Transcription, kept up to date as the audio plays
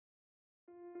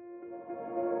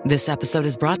This episode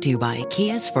is brought to you by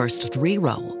Kia's first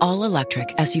 3-row, all-electric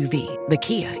SUV, the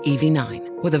Kia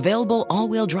EV9, with available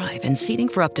all-wheel drive and seating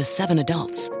for up to 7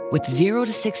 adults, with 0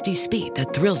 to 60 speed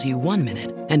that thrills you 1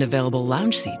 minute and available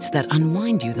lounge seats that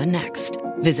unwind you the next.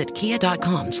 Visit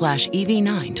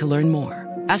kia.com/EV9 to learn more.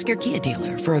 Ask your Kia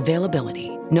dealer for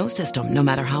availability. No system, no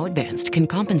matter how advanced, can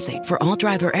compensate for all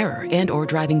driver error and or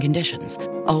driving conditions.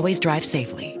 Always drive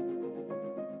safely.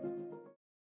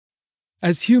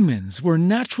 As humans, we're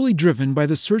naturally driven by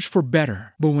the search for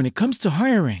better. But when it comes to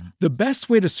hiring, the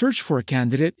best way to search for a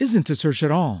candidate isn't to search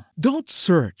at all. Don't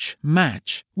search,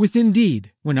 match with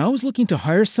Indeed. When I was looking to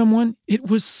hire someone, it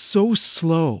was so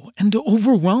slow and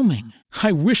overwhelming.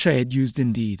 I wish I had used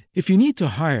Indeed. If you need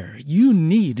to hire, you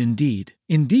need Indeed.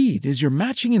 Indeed is your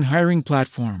matching and hiring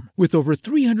platform with over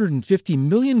 350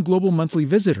 million global monthly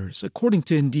visitors, according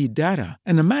to Indeed data,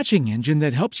 and a matching engine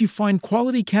that helps you find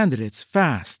quality candidates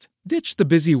fast. Ditch the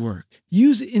busy work.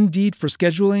 Use Indeed for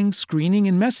scheduling, screening,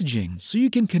 and messaging so you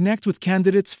can connect with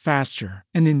candidates faster.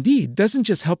 And Indeed doesn't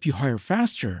just help you hire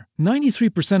faster.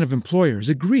 93% of employers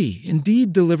agree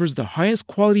Indeed delivers the highest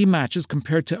quality matches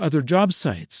compared to other job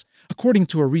sites, according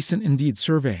to a recent Indeed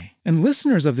survey. And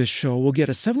listeners of this show will get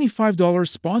a $75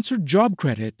 sponsored job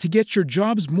credit to get your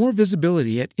jobs more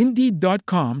visibility at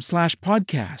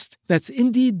Indeed.com/podcast. That's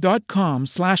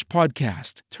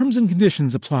Indeed.com/podcast. Terms and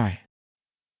conditions apply.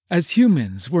 As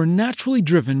humans, we're naturally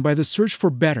driven by the search for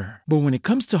better. But when it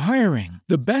comes to hiring,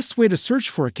 the best way to search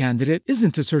for a candidate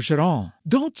isn't to search at all.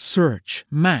 Don't search,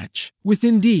 match with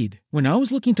Indeed. When I was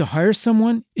looking to hire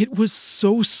someone, it was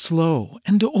so slow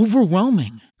and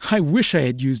overwhelming. I wish I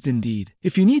had used Indeed.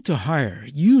 If you need to hire,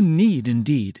 you need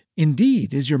Indeed.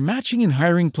 Indeed is your matching and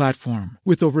hiring platform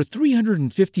with over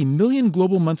 350 million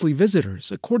global monthly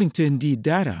visitors, according to Indeed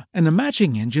data, and a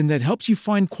matching engine that helps you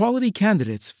find quality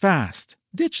candidates fast.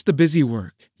 Ditch the busy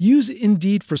work. Use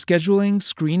Indeed for scheduling,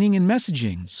 screening, and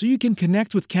messaging so you can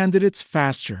connect with candidates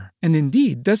faster. And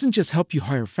Indeed doesn't just help you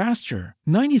hire faster.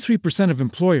 93% of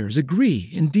employers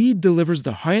agree Indeed delivers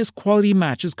the highest quality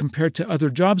matches compared to other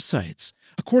job sites,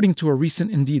 according to a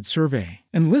recent Indeed survey.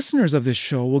 And listeners of this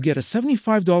show will get a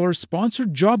 $75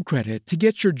 sponsored job credit to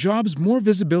get your jobs more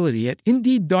visibility at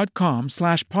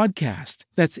Indeed.com/podcast.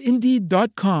 That's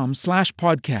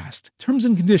Indeed.com/podcast. Terms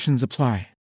and conditions apply.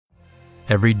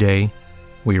 Every day,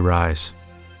 we rise,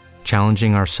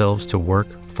 challenging ourselves to work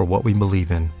for what we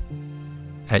believe in.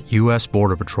 At U.S.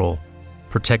 Border Patrol,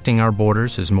 protecting our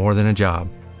borders is more than a job.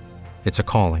 It's a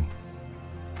calling.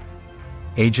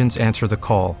 Agents answer the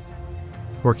call,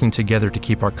 working together to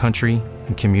keep our country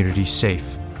and communities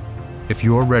safe. If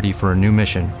you're ready for a new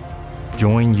mission,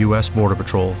 join U.S. Border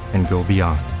Patrol and go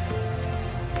beyond.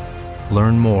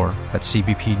 Learn more at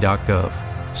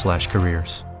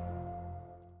cbp.gov/careers.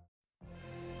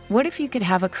 What if you could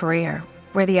have a career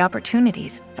where the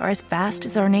opportunities are as vast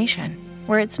as our nation,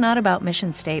 where it's not about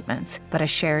mission statements, but a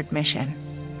shared mission?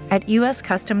 At U.S.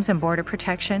 Customs and Border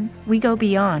Protection, we go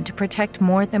beyond to protect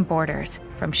more than borders.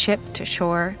 From ship to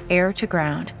shore, air to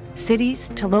ground, cities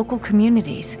to local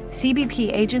communities,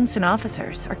 CBP agents and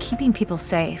officers are keeping people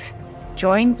safe.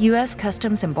 Join U.S.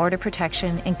 Customs and Border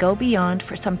Protection and go beyond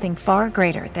for something far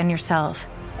greater than yourself.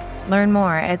 Learn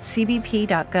more at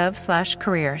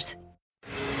cbp.gov/careers.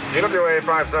 UWA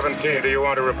 517, do you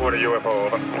want to report a UFO?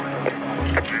 Over.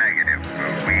 Negative.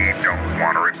 We don't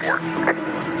want to report.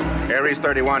 Aries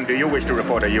 31, do you wish to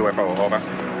report a UFO? Over.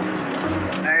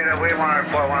 Negative. We want to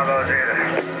report one of those either.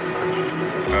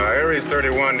 Aries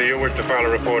 31, do you wish to file a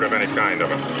report of any kind?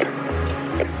 Over.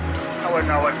 I wouldn't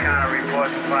know what kind of report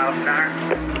to file, Connor.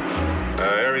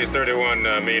 Aries 31,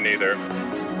 me neither.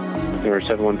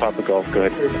 071 Papa Golf, go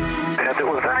ahead. If it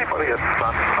was anybody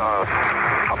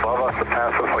above us that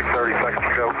passed us like 30 seconds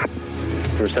ago.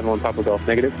 071 Papa Golf,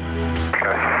 negative.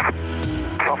 Okay.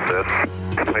 Something.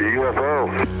 A UFO.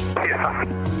 Yeah.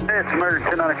 Hey, it's American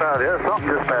 1095. Yeah, something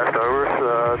just passed over us.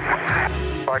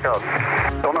 Like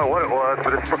don't know what it was,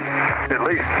 but it's at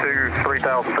least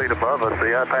 2,000-3,000 feet above us. So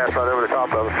yeah, it passed right over the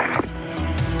top of us.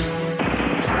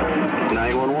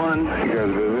 911. You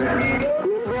guys busy?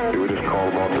 We just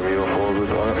called about the UFOs this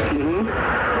time.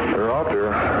 Mm-hmm. They're out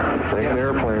there. Taking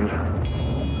airplanes.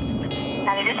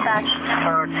 County Dispatch.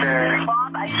 Okay.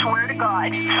 Bob, I swear to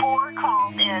God, 4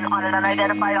 calls in on an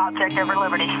unidentified object over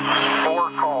Liberty. 4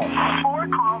 calls. 4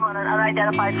 calls on an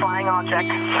unidentified flying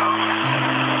object.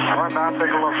 All right, now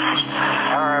take a look.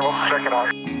 All right, we'll check it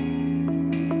out.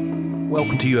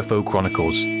 Welcome to UFO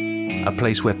Chronicles, a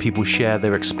place where people share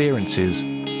their experiences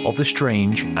of the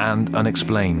strange and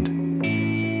unexplained.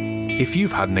 If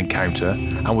you've had an encounter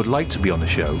and would like to be on the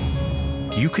show,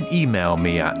 you can email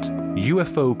me at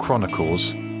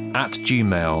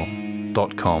ufochronicles@gmail.com.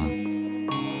 patreon.com.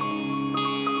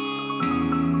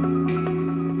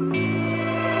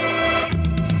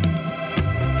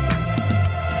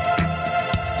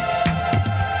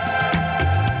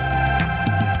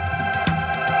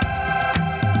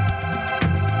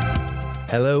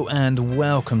 Hello and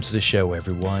welcome to the show,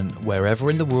 everyone, wherever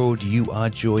in the world you are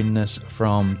joining us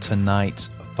from tonight,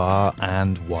 far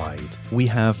and wide. We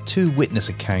have two witness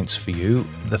accounts for you.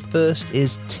 The first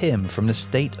is Tim from the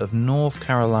state of North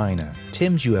Carolina.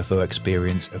 Tim's UFO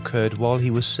experience occurred while he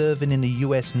was serving in the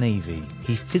US Navy.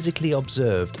 He physically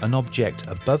observed an object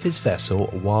above his vessel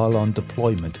while on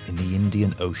deployment in the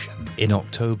Indian Ocean in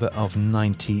October of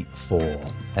 '94.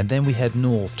 And then we head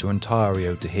north to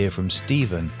Ontario to hear from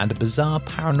Stephen and a bizarre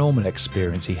paranormal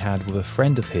experience he had with a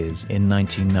friend of his in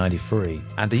 1993,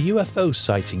 and a UFO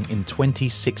sighting in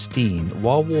 2016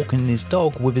 while walking his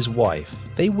dog with his wife.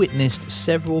 They witnessed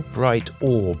several bright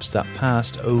orbs that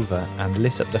passed over and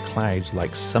lit up the clouds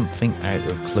like something out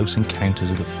of Close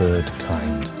Encounters of the Third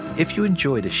Kind. If you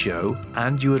enjoy the show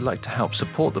and you would like to help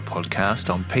support the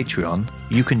podcast on Patreon,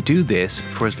 you can do this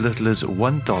for as little as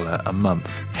 $1 a month.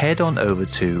 Head on over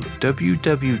to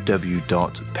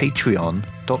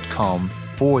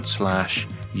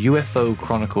www.patreon.com/UFO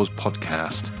Chronicles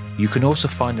Podcast. You can also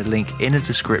find a link in the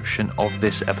description of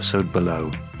this episode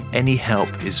below. Any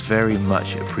help is very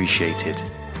much appreciated.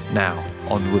 Now,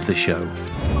 on with the show.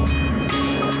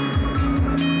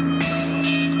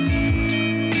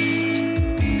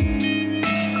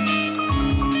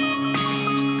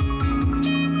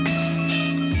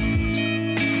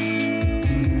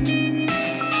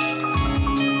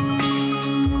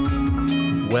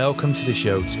 Welcome to the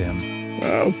show, Tim.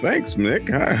 Oh, thanks,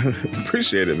 Nick. I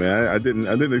appreciate it, man. I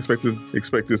didn't expect this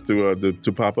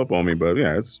to pop up on me, but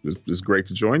yeah, it's great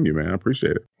to join you, man. I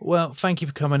appreciate it. Well, thank you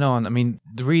for coming on. I mean,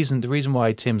 the reason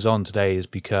why Tim's on today is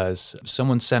because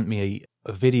someone sent me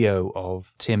a video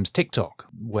of Tim's TikTok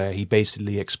where he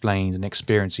basically explained an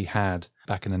experience he had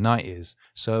back in the 90s.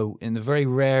 So in the very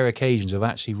rare occasions, I've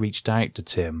actually reached out to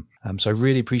Tim. So I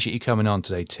really appreciate you coming on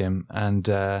today, Tim. And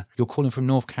you're calling from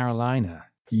North Carolina.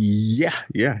 Yeah.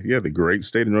 The great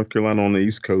state of North Carolina on the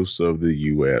east coast of the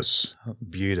U.S.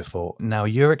 Beautiful. Now,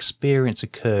 your experience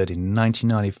occurred in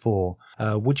 1994.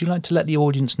 Would you like to let the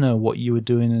audience know what you were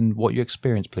doing and what you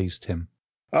experienced, please, Tim?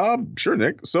 Sure,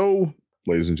 Nick. So,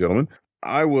 ladies and gentlemen,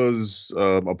 I was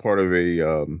a part of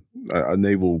a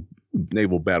naval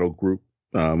battle group.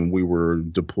 We were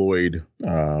deployed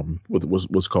with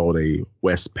what's called a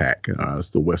Westpac.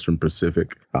 It's the Western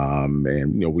Pacific,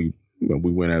 and we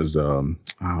went as I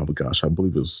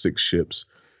believe it was 6 ships,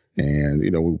 and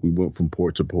we went from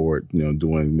port to port,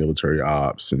 doing military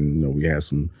ops, and we had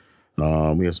some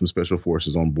special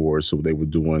forces on board, so they were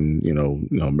doing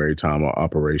maritime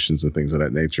operations and things of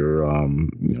that nature,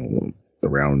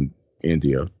 around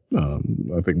India.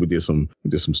 I think we did some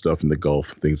stuff in the Gulf,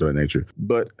 things of that nature.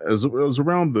 But as it was it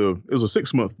was a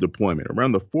 6-month deployment.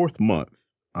 Around the 4th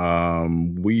month,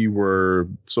 we were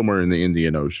somewhere in the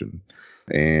Indian Ocean.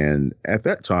 And at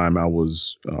that time, I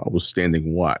was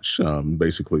standing watch.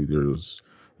 Basically, there's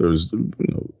a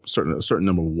certain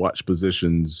number of watch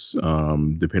positions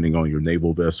depending on your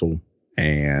naval vessel.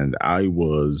 And I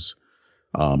was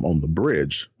on the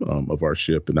bridge of our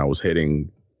ship, and I was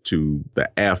heading to the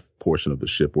aft portion of the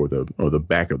ship, or the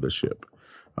back of the ship.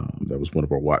 That was one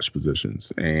of our watch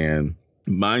positions. And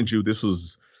mind you, this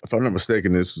was, if I'm not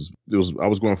mistaken, I was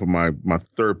going from my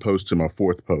 3rd post to my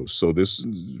 4th post. So this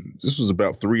was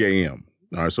about 3 a.m.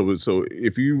 All right. So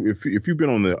if you've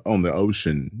been on the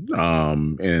ocean,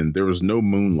 and there was no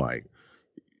moonlight,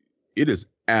 it is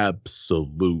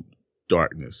absolute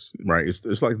darkness, right?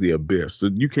 It's like the abyss. So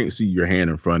you can't see your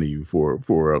hand in front of you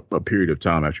for a period of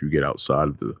time after you get outside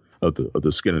of the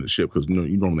skin of the ship, because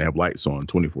you normally have lights on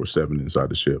 24/7 inside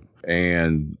the ship.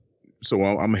 And so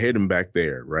I'm heading back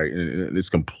there, right? And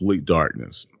it's complete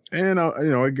darkness. And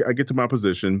I get to my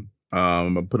position.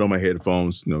 I put on my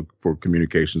headphones, for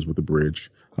communications with the bridge.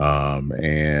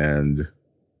 And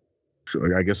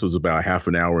I guess it was about half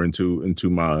an hour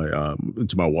into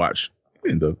my watch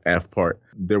in the aft part.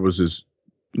 There was this,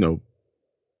 I don't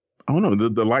know,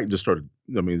 the light just started.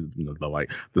 The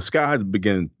sky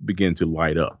began to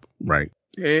light up, right?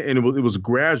 And it was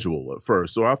gradual at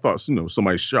first. So I thought,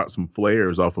 somebody shot some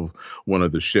flares off of one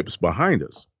of the ships behind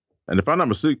us. And if I'm not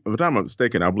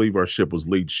mistaken, I believe our ship was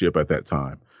lead ship at that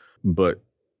time. But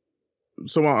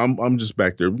so I'm just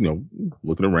back there,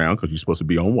 looking around, because you're supposed to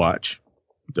be on watch.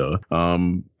 Duh.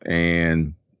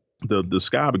 And the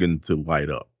sky began to light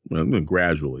up,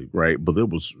 gradually, right? But it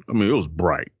was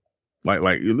bright.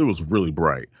 Like it was really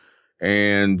bright.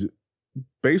 And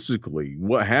basically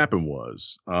what happened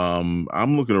was, I'm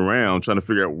looking around trying to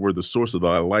figure out where the source of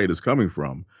the light is coming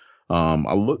from.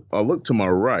 I look to my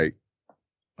right,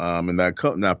 and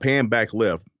I pan back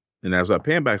left. And as I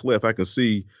pan back left, I can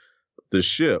see the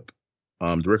ship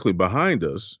directly behind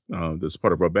us, that's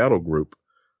part of our battle group,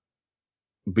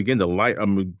 begin to light.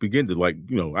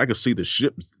 I could see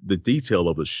the detail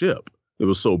of the ship. It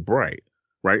was so bright,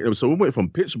 right? And so we went from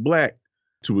pitch black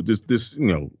to this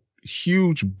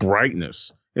huge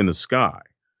brightness in the sky.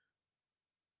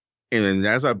 And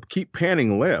as I keep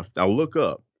panning left, I look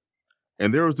up,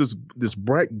 and there was this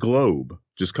bright globe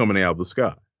just coming out of the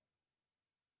sky,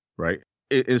 right?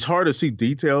 It's hard to see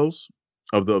details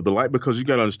of the light because you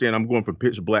got to understand I'm going from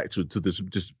pitch black to this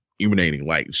just emanating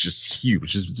light. It's just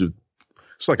huge.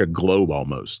 It's like a globe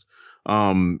almost.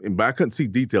 But I couldn't see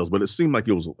details, but it seemed like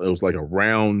it was like a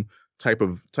round type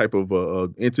of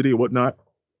entity or whatnot.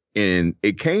 And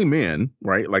it came in,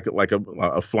 right, like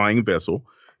a flying vessel.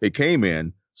 It came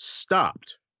in,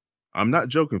 stopped. I'm not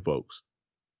joking, folks.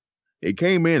 It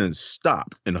came in and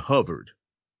stopped and hovered.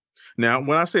 Now,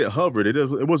 when I say it hovered,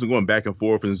 it wasn't going back and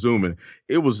forth and zooming.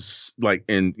 It was like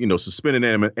in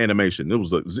suspended animation.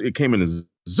 It came in and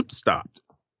zip stopped,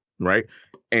 right?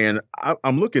 And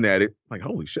I'm looking at it like,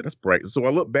 holy shit, that's bright. So I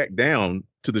look back down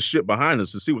to the ship behind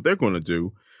us to see what they're going to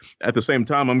do. At the same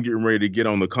time, I'm getting ready to get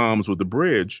on the comms with the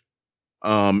bridge,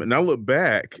 and I look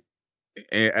back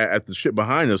at the ship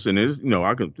behind us, and it's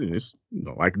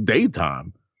like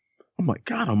daytime. I'm like,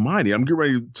 God Almighty! I'm getting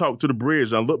ready to talk to the bridge.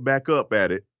 And I look back up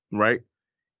at it. Right.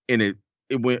 And it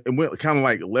went kind of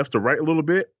like left to right a little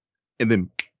bit. And then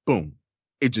boom,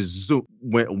 it just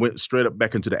went straight up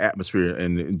back into the atmosphere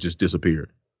and it just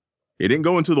disappeared. It didn't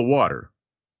go into the water.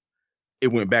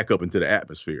 It went back up into the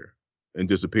atmosphere and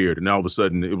disappeared. And all of a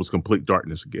sudden it was complete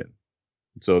darkness again.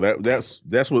 So that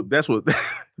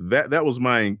was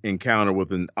my encounter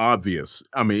with an obvious.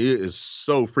 I mean, it is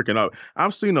so freaking obvious.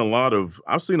 I've seen a lot of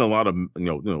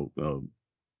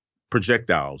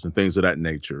projectiles and things of that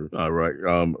nature, right?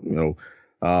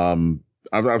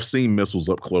 I've seen missiles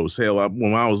up close. Hell,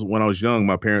 when I was young,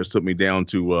 my parents took me down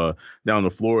to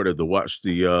Florida to watch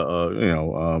the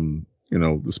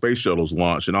the space shuttles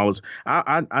launch and all this.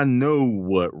 I know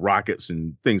what rockets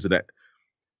and things of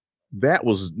that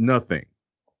was nothing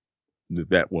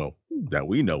that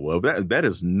we know of. That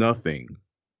is nothing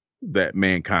that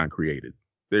mankind created.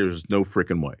 There's no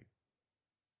freaking way.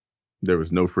 There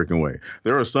was no freaking way.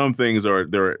 There are some things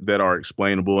that are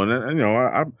explainable, and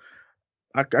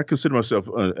I consider myself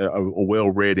a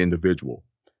well-read individual.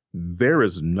 There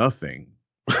is nothing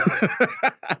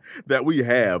that we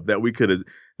have that we could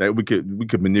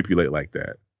manipulate like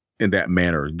that in that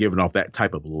manner, giving off that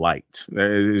type of light.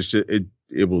 It's just,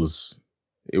 it was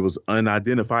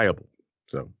unidentifiable.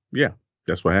 So yeah,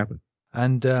 that's what happened.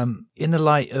 And in the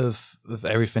light of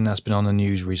everything that's been on the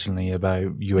news recently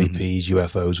about UAPs,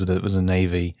 UFOs with the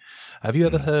Navy, have you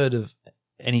ever heard of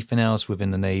anything else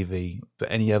within the Navy, but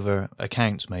any other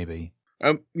accounts maybe?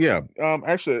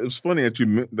 Actually, it's funny that you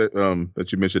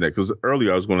mentioned that, because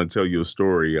earlier I was going to tell you a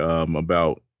story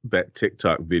about that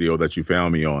TikTok video that you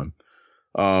found me on.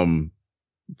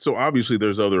 So obviously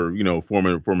there's other,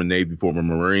 former Navy, former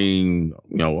Marine,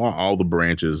 all the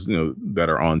branches, that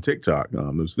are on TikTok.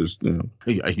 There's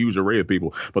a huge array of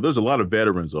people, but there's a lot of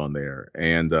veterans on there.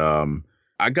 And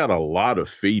I got a lot of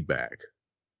feedback,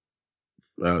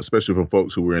 especially from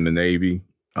folks who were in the Navy.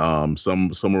 Some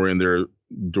were in there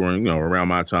during, around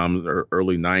my time,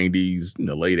 early 90s,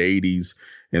 late 80s.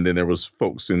 And then there was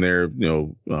folks in there,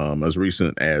 as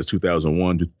recent as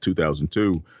 2001 to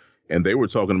 2002. And they were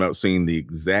talking about seeing the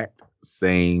exact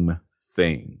same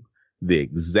thing.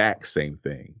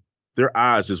 Their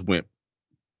eyes just went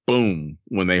boom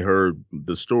when they heard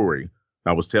the story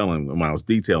I was telling when I was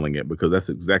detailing it, because that's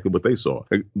exactly what they saw.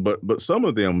 But some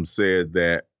of them said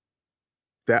that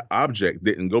object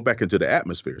didn't go back into the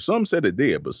atmosphere. Some said it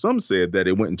did, but some said that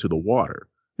it went into the water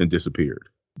and disappeared.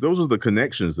 Those are the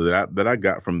connections that I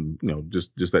got from,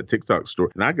 just that TikTok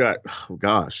story. And I got,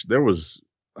 there was,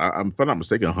 if I'm not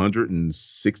mistaken,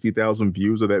 160,000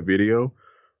 views of that video.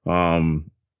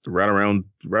 Right around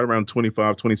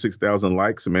 26,000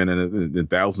 likes, man, and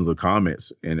thousands of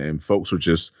comments. And folks were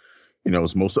just,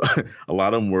 it's a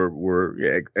lot of them were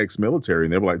ex-military,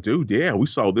 and they were like, dude, yeah, we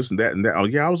saw this and that and that. Oh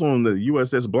yeah, I was on the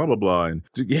USS blah blah blah, and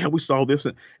yeah, we saw this,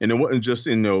 and it wasn't just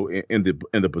in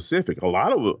the Pacific. A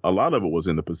lot of it was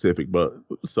in the Pacific, but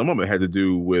some of it had to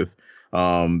do with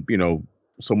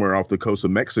somewhere off the coast of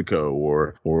Mexico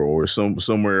or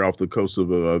somewhere off the coast of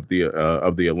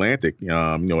the Atlantic,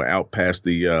 out past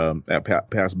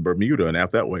past Bermuda and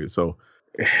out that way. So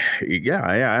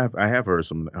Yeah, I have heard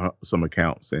some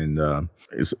accounts, and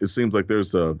it seems like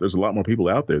there's a lot more people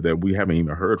out there that we haven't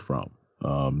even heard from.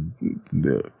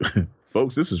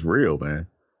 Folks, this is real, man.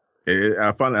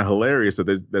 I find it hilarious that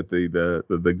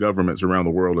the governments around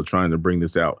the world are trying to bring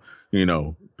this out,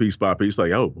 piece by piece.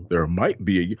 Like, oh, there might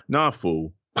be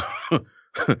fool.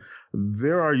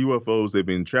 There are UFOs. They've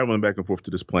been traveling back and forth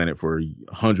to this planet for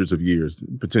hundreds of years,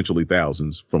 potentially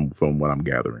thousands, from what I'm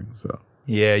gathering. So.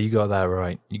 Yeah, you got that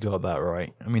right.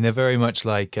 I mean, they're very much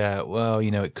like,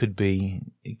 it could be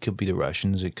the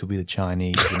Russians, it could be the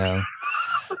Chinese,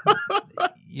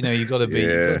 you got to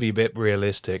be a bit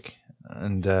realistic.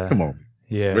 And come on,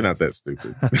 yeah, we're not that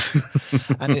stupid.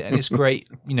 and it's great,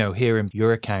 hearing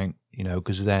your account,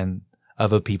 because then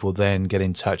other people then get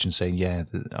in touch and say, yeah,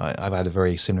 I've had a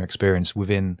very similar experience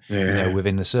within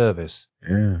the service.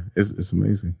 Yeah, it's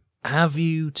amazing. Have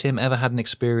you, Tim, ever had an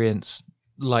experience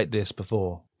like this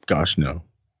before? Gosh, no,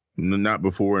 not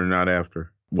before and not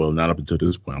after. Well, not up until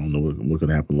this point. I don't know what could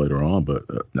happen later on, but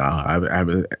I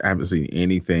haven't seen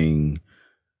anything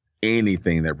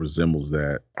that resembles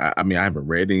that. I mean, I haven't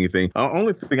read anything. The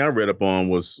only thing I read up on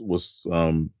was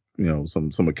some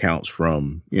accounts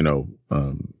from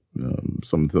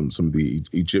some of the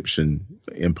Egyptian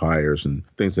empires and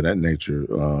things of that nature.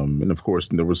 And of course,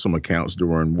 there were some accounts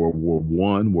during World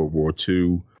War I, World War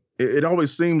II. It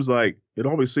always seems like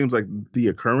the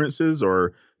occurrences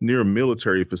are near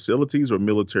military facilities or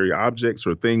military objects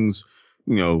or things,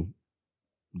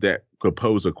 that could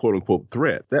pose a quote unquote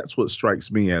threat. That's what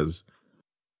strikes me as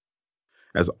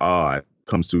odd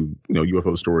comes to,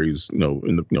 UFO stories,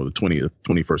 in the 20th,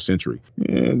 21st century.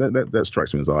 Yeah, that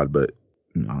strikes me as odd, but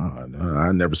no,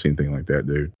 I've never seen anything like that,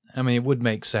 dude. I mean, it would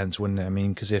make sense, wouldn't it? I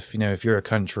mean, because if you're a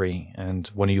country and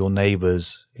one of your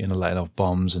neighbors, letting off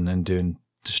bombs and then doing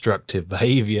destructive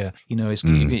behavior, you're going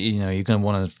to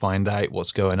want to find out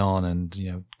what's going on, and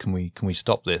can we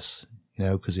stop this?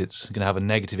 Because it's going to have a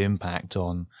negative impact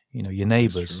on your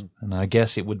neighbors, and I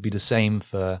guess it would be the same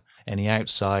for any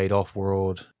outside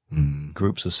off-world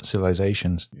groups of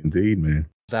civilizations. Indeed, man.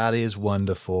 That is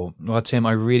wonderful. Well, Tim,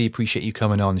 I really appreciate you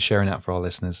coming on and sharing that for our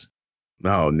listeners.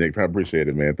 No, Nick, I appreciate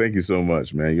it, man. Thank you so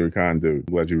much, man. You're a kind dude.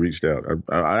 Glad you reached out.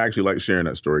 I actually like sharing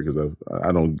that story because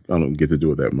I don't get to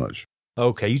do it that much.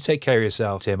 Okay, you take care of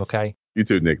yourself, Tim, okay? You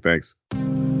too, Nick. Thanks.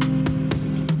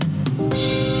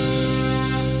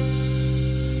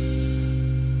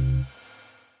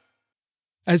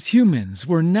 As humans,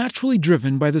 we're naturally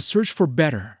driven by the search for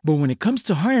better. But when it comes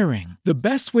to hiring, the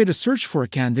best way to search for a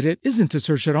candidate isn't to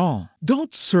search at all.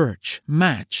 Don't search,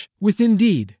 match with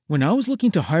Indeed. When I was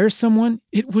looking to hire someone,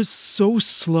 it was so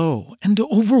slow and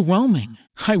overwhelming.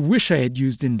 I wish I had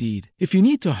used Indeed. If you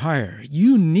need to hire,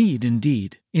 you need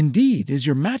Indeed. Indeed is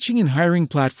your matching and hiring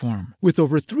platform with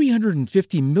over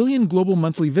 350 million global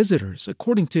monthly visitors,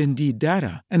 according to Indeed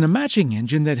data, and a matching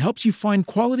engine that helps you find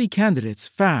quality candidates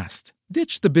fast.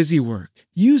 Ditch the busy work.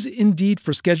 Use Indeed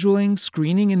for scheduling,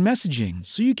 screening, and messaging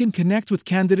so you can connect with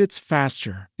candidates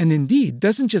faster. And Indeed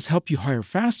doesn't just help you hire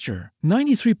faster.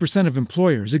 93% of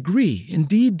employers agree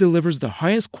Indeed delivers the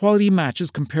highest quality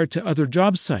matches compared to other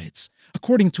job sites,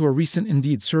 according to a recent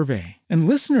Indeed survey. And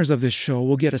listeners of this show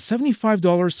will get a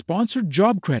 $75 sponsored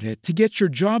job credit to get your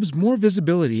jobs more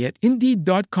visibility at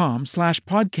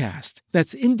Indeed.com/podcast.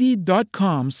 That's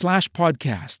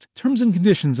Indeed.com/podcast. Terms and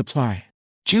conditions apply.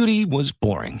 Judy was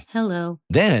boring. Hello.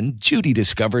 Then Judy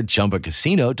discovered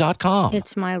ChumbaCasino.com.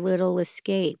 It's my little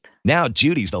escape. Now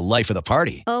Judy's the life of the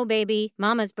party. Oh, baby,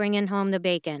 mama's bringing home the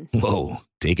bacon. Whoa,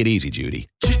 take it easy, Judy.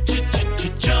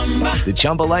 The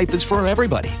Chumba life is for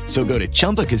everybody. So go to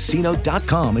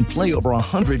ChumbaCasino.com and play over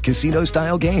 100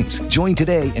 casino-style games. Join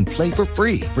today and play for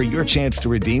free for your chance to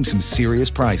redeem some serious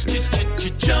prizes.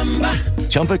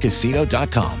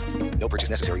 ChumbaCasino.com. No purchase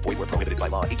necessary. Void where prohibited by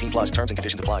law. 18+ terms and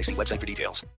conditions apply. See website for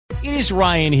details. It is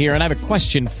Ryan here, and I have a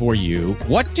question for you.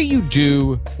 What do you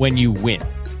do when you win?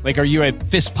 Like, are you a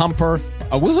fist pumper,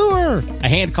 a woohooer, a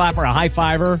hand clapper, a high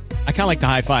fiver? I kind of like the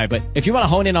high five, but if you want to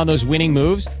hone in on those winning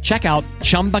moves, check out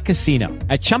Chumba Casino.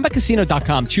 At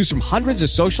ChumbaCasino.com, choose from hundreds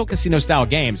of social casino-style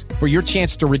games for your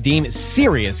chance to redeem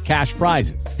serious cash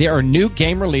prizes. There are new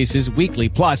game releases weekly,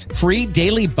 plus free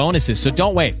daily bonuses. So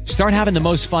don't wait. Start having the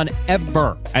most fun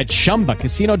ever at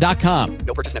ChumbaCasino.com.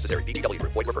 No purchase necessary. VGW.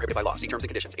 Void where prohibited by law. See terms and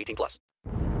conditions. 18+.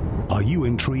 Are you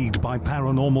intrigued by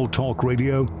Paranormal Talk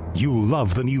Radio? You'll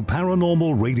love the new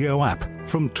Paranormal Radio app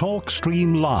from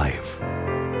TalkStream Live.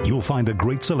 You'll find a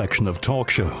great selection of talk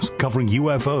shows covering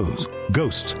UFOs,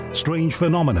 ghosts, strange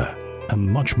phenomena, and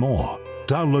much more.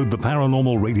 Download the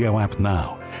Paranormal Radio app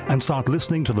now and start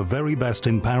listening to the very best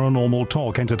in paranormal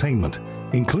talk entertainment,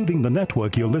 including the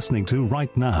network you're listening to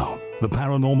right now. the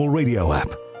Paranormal Radio app,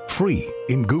 free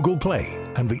in Google Play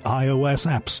and the iOS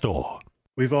App Store.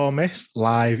 We've all missed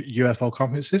live UFO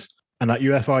conferences, and at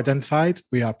UFO Identified,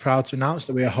 we are proud to announce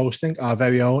that we are hosting our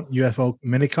very own UFO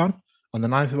Minicon on the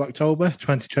 9th of October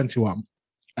 2021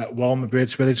 at Walmer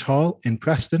Bridge Village Hall in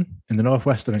Preston in the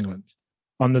northwest of England.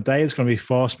 On the day, there's going to be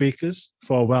four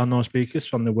well-known speakers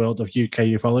from the world of UK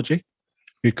ufology.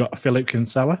 We've got Philip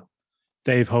Kinsella,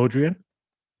 Dave Hodrian,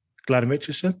 Glenn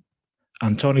Richardson,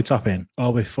 and Tony Toppin,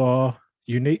 all with four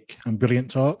unique and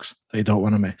brilliant talks that you don't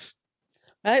want to miss.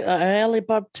 Right, our early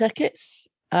bird tickets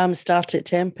start at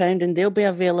 £10 and they'll be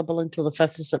available until the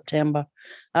 5th of September.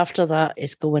 After that,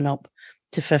 it's going up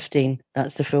to $15.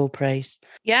 That's the full price.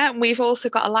 Yeah, and we've also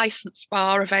got a licensed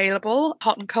bar available,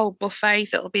 hot and cold buffet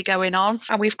that'll be going on.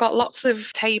 And we've got lots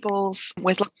of tables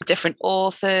with lots of different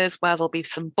authors where there'll be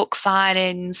some book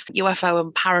signings, UFO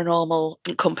and paranormal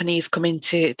companies coming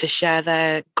to share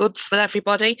their goods with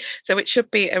everybody. So it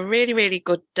should be a really, really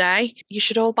good day. You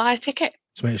should all buy a ticket.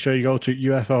 So make sure you go to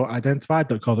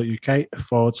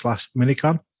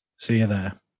ufoidentified.co.uk/minicon. See you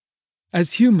there.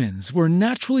 As humans, we're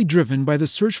naturally driven by the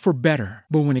search for better.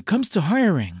 But when it comes to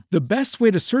hiring, the best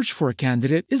way to search for a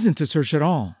candidate isn't to search at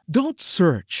all. Don't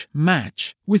search,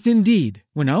 match with Indeed.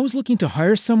 When I was looking to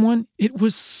hire someone, it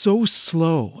was so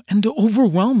slow and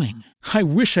overwhelming. I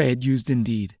wish I had used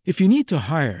Indeed. If you need to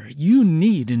hire, you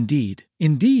need Indeed.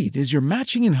 Indeed is your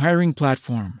matching and hiring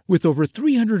platform with over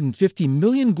 350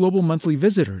 million global monthly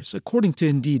visitors, according to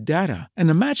Indeed data, and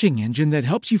a matching engine that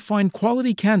helps you find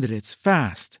quality candidates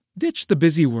fast. Ditch the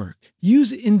busy work.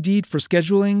 Use Indeed for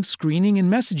scheduling, screening,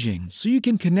 and messaging so you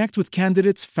can connect with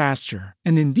candidates faster.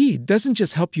 And Indeed doesn't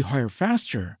just help you hire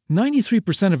faster.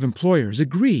 93% of employers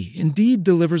agree Indeed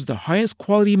delivers the highest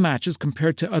quality matches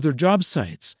compared to other job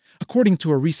sites, according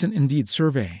to a recent Indeed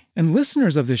survey. And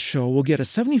listeners of this show will get a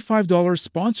 $75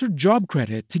 sponsored job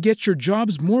credit to get your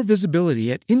jobs more visibility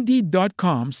at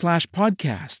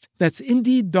Indeed.com/podcast. That's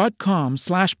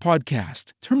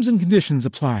Indeed.com/podcast. Terms and conditions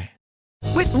apply.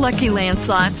 With Lucky Land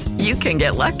Slots, you can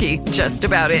get lucky just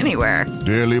about anywhere.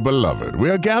 Dearly beloved,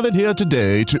 we are gathered here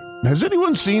today to... Has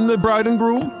anyone seen the bride and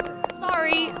groom?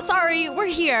 Sorry, we're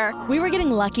here. We were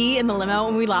getting lucky in the limo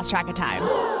and we lost track of time.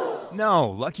 No,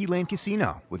 Lucky Land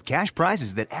Casino, with cash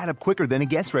prizes that add up quicker than a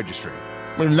guest registry.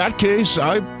 In that case,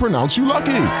 I pronounce you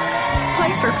lucky.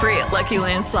 Play for free at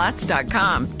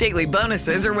LuckyLandSlots.com. Daily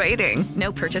bonuses are waiting.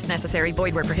 No purchase necessary.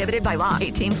 Void where prohibited by law.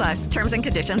 18+. Terms and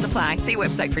conditions apply. See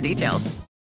website for details.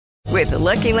 With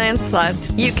Lucky Land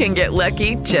Slots, you can get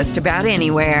lucky just about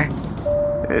anywhere.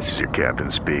 This is your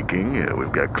captain speaking.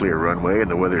 We've got clear runway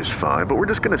and the weather's fine, but we're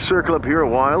just going to circle up here a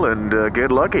while and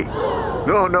get lucky.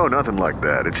 No, nothing like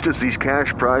that. It's just these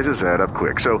cash prizes add up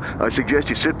quick. So I suggest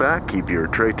you sit back, keep your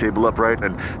tray table upright,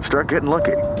 and start getting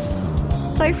lucky.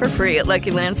 Play for free at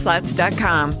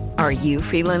LuckyLandSlots.com. Are you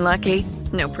feeling lucky?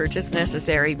 No purchase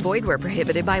necessary. Void where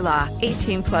prohibited by law.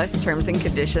 18+ terms and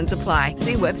conditions apply.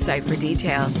 See website for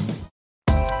details.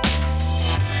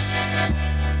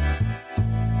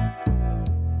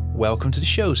 Welcome to the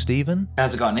show, Stephen.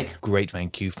 How's it going, Nick? Great,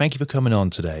 thank you. Thank you for coming on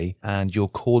today. And you're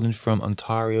calling from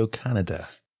Ontario, Canada.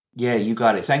 Yeah, you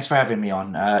got it. Thanks for having me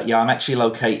on. I'm actually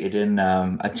located in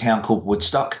a town called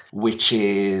Woodstock, which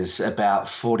is about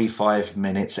 45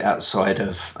 minutes outside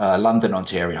of London,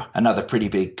 Ontario. Another pretty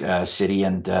big city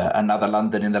and another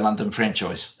London in the London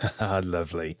franchise.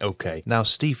 Lovely. Okay. Now,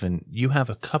 Stephen, you have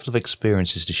a couple of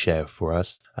experiences to share for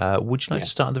us. Would you like to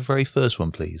start the very first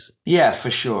one, please? Yeah,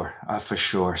 for sure.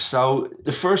 So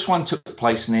the first one took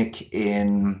place, Nick,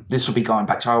 this will be going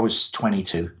back to, I was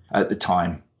 22 at the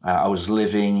time. I was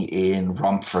living in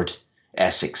Romford,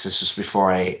 Essex. This was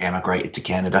before I emigrated to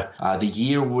Canada. The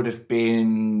year would have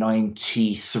been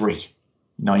 93.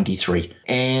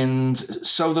 And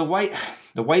so the way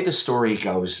the story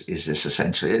goes is this,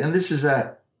 essentially. And this is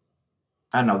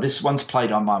this one's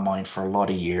played on my mind for a lot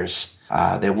of years.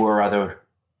 There were other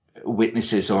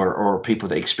witnesses or people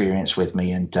that experienced with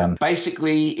me. And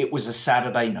basically, it was a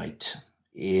Saturday night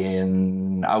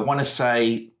I want to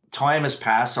say, time has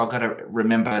passed, so I've got to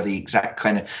remember the exact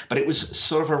but it was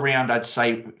sort of around, I'd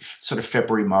say, sort of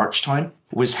February, March time.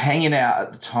 Was hanging out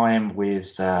at the time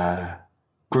with a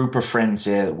group of friends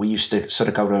there that we used to sort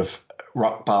of go to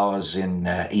rock bars in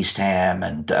East Ham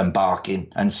and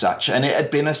Barking and such. And it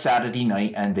had been a Saturday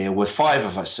night, and there were 5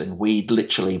 of us, and we'd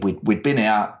been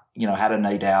out, had a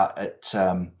night out at,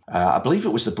 I believe it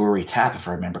was the Brewery Tap, if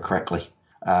I remember correctly,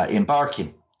 in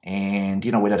Barking. And,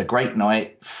 we'd had a great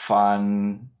night,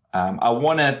 fun. I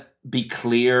want to be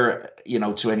clear,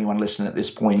 to anyone listening at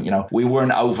this point, we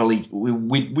weren't overly,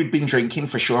 we'd been drinking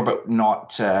for sure, but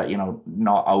not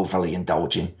overly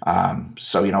indulging.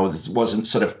 So, this wasn't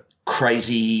sort of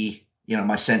crazy,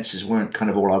 my senses weren't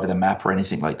kind of all over the map or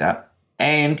anything like that.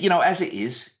 And, as it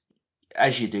is,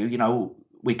 as you do,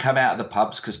 we come out of the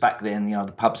pubs, because back then,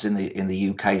 the pubs in the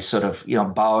UK sort of,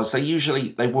 bars,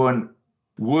 they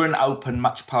weren't open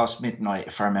much past midnight,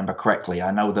 if I remember correctly. I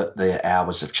know that the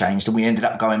hours have changed, and we ended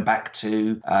up going back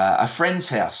to a friend's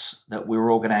house that we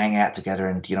were all going to hang out together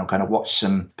and, kind of watch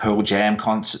some Pearl Jam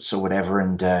concerts or whatever,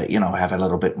 and, have a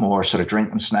little bit more sort of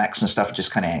drink and snacks and stuff, and just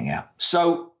kind of hang out.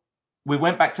 So we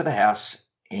went back to the house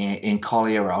in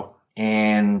Collier Row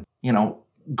and,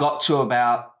 got to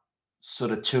about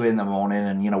sort of 2 a.m,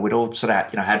 and, we'd all sort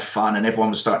of, had fun, and everyone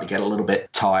was starting to get a little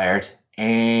bit tired.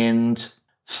 And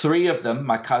 3 of them,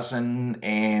 my cousin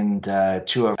and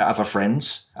 2 other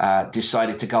friends,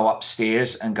 decided to go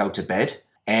upstairs and go to bed.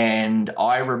 And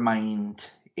I remained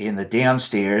in the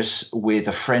downstairs with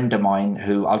a friend of mine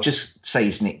who, I'll just say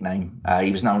his nickname.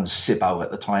 He was known as Sibbo at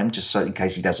the time, just so in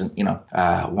case he doesn't,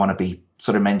 want to be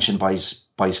sort of mentioned by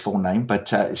his full name. But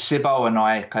Sibbo and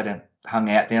I kind of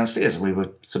hung out downstairs. We were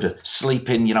sort of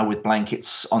sleeping, with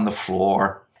blankets on the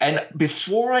floor. And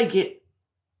before I get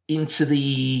into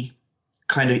the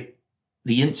kind of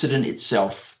the incident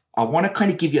itself, I want to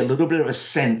kind of give you a little bit of a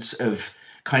sense of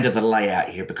kind of the layout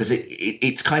here, because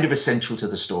it's kind of essential to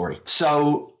the story.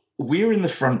 So we're in the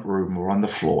front room, we're on the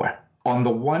floor. On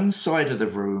the one side of the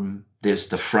room, there's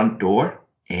the front door,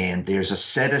 and there's a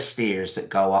set of stairs that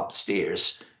go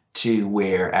upstairs to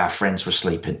where our friends were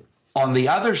sleeping. On the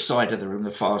other side of the room,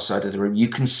 the far side of the room, you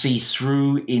can see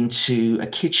through into a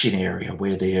kitchen area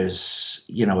where there's,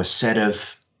 a set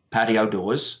of patio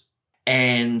doors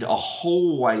and a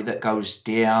hallway that goes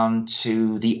down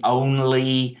to the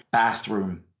only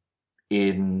bathroom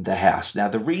in the house. Now,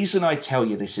 the reason I tell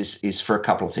you this is for a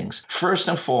couple of things. First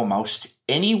and foremost,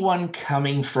 anyone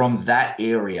coming from that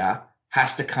area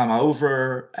has to come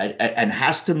over and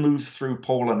has to move through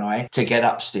Paul and I to get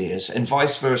upstairs, and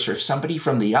vice versa. If somebody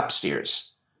from the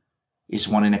upstairs is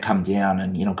wanting to come down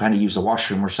and, kind of use the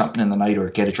washroom or something in the night or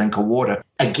get a drink of water,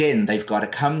 again, they've got to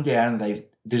come down.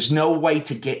 There's no way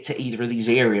to get to either of these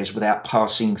areas without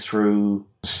passing through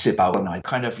Sibbo and I.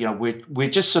 Kind of, we're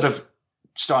just sort of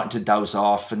starting to doze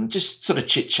off and just sort of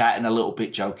chit-chatting a little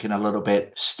bit, joking a little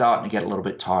bit, starting to get a little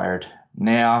bit tired.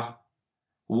 Now,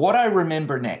 what I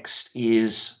remember next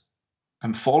is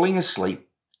I'm falling asleep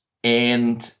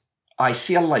and I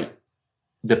see a light,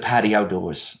 the patio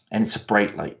doors, and it's a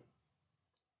bright light.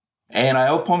 And I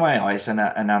open my eyes and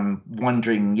I'm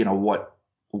wondering,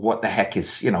 what the heck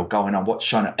is, going on, what's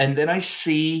shining. And then I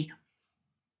see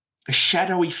a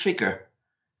shadowy figure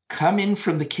come in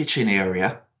from the kitchen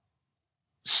area,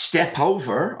 step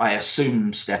over.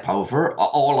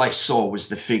 All I saw was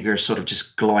the figure sort of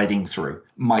just gliding through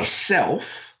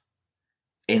myself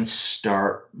and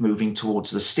start moving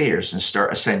towards the stairs and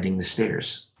start ascending the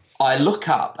stairs. I look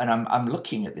up and I'm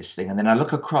looking at this thing, and then I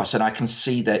look across and I can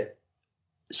see that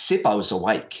Sibbo's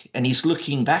awake and he's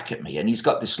looking back at me, and he's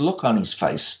got this look on his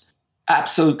face,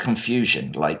 absolute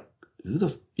confusion, like, who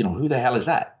the hell is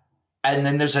that? And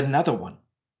then there's another one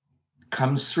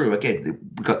comes through. Again,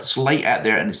 we've got this light out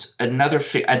there, and it's another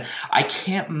figure, and I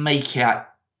can't make out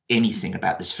anything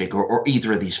about this figure or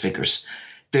either of these figures.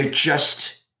 They're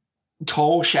just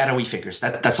tall, shadowy figures.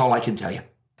 That's all I can tell you.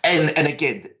 And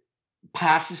again,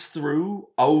 passes through,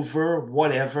 over,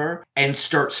 whatever, and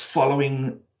starts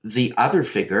following the other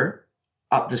figure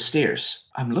up the stairs.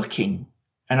 I'm looking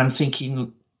and I'm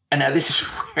thinking, and now this is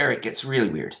where it gets really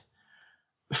weird.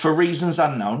 For reasons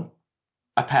unknown,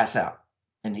 I pass out.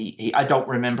 And I don't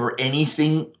remember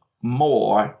anything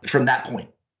more from that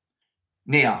point.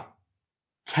 Now,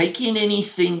 taking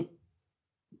anything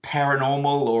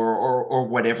paranormal or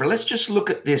whatever, let's just look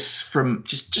at this from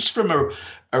just from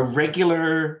a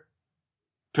regular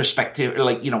perspective,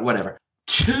 like, whatever.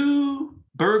 2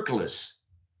 burglars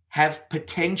have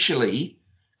potentially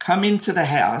come into the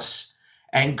house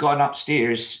and gone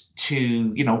upstairs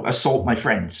to, assault my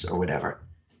friends or whatever.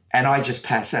 And I just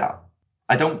pass out.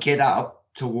 I don't get up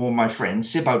to warn my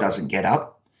friends. Sibbo doesn't get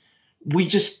up. We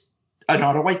just are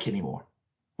not awake anymore,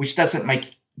 which doesn't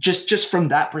make, just from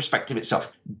that perspective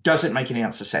itself, doesn't make any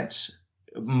ounce of sense.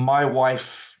 My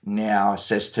wife now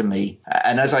says to me,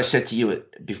 and as I said to you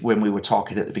when we were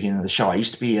talking at the beginning of the show, I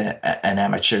used to be an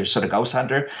amateur sort of ghost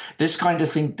hunter. This kind of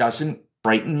thing doesn't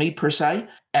frighten me per se,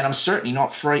 and I'm certainly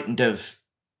not frightened of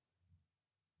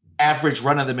average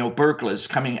run-of-the-mill burglars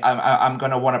coming. I'm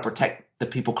going to want to protect the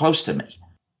people close to me.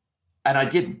 And I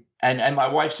didn't. And my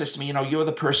wife says to me, you're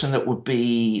the person that would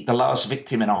be the last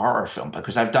victim in a horror film,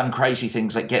 because I've done crazy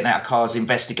things like getting out of cars,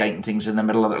 investigating things in the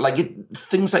middle of it.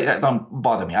 Things like that don't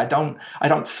bother me. I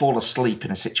don't fall asleep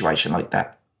in a situation like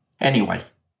that. Anyway,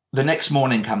 the next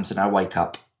morning comes and I wake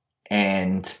up,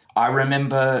 and I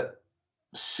remember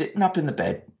sitting up in the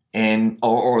bed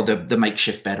or the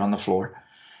makeshift bed on the floor,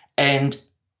 and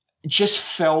just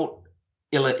felt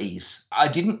ill at ease. I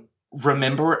didn't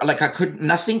remember,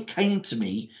 nothing came to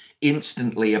me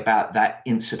instantly about that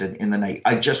incident in the night.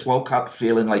 I just woke up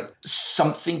feeling like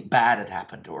something bad had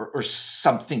happened, or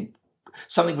something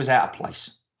was out of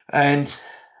place. And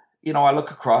I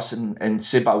look across and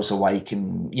Sibbo's awake,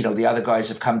 and, the other guys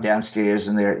have come downstairs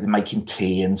and they're making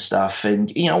tea and stuff. And,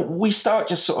 we start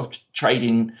just sort of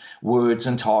trading words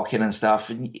and talking and stuff.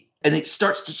 And it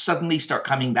starts to suddenly start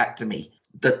coming back to me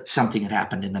that something had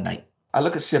happened in the night. I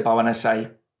look at Sibbo and I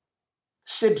say,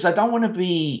 Sibs, I don't want to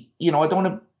be, I don't want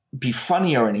to be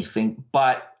funny or anything,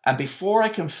 and before I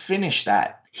can finish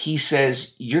that, he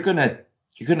says, you're going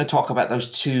to talk about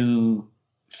those two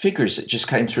figures that just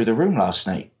came through the room last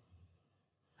night.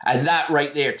 And that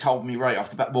right there told me right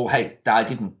off the bat, well, hey, I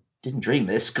didn't dream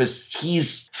this, because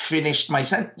he's finished my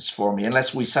sentence for me,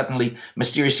 unless we suddenly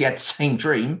mysteriously had the same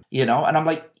dream, And I'm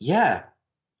like, yeah,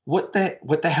 what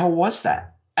the hell was that?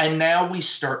 And now we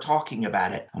start talking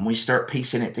about it, and we start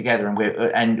piecing it together,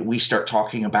 and we start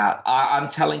talking about, I'm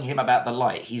telling him about the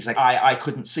light. He's like, I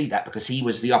couldn't see that because he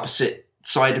was the opposite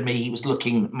side of me. He was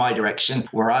looking my direction,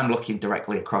 where I'm looking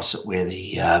directly across at where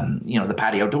the the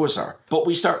patio doors are. But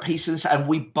we start piecing this, and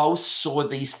we both saw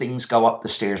these things go up the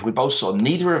stairs. We both saw them.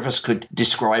 Neither of us could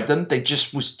describe them. They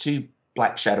just was two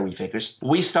black shadowy figures.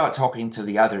 We start talking to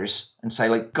the others and say,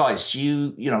 like, guys,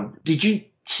 did you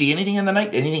see anything in the night?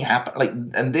 Anything happen? Like,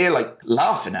 and they're like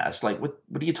laughing at us, like, what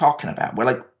are you talking about? We're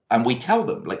like, and we tell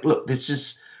them, like, look, this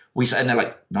is and they're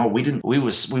like, no, we didn't. We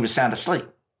were sound asleep.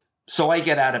 So I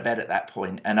get out of bed at that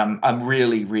point, and I'm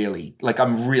really, really,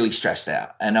 I'm really stressed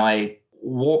out. And I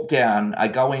walk down, I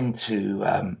go into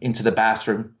the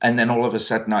bathroom, and then all of a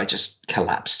sudden I just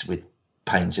collapsed with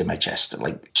pains in my chest.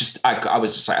 I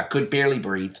was just like, I could barely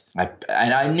breathe.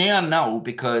 And I now know,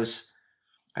 because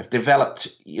I've developed,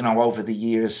 over the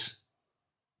years,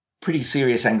 pretty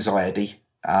serious anxiety.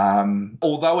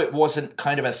 Although it wasn't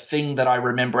kind of a thing that I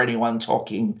remember anyone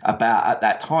talking about at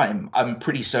that time, I'm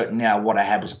pretty certain now what I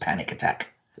had was a panic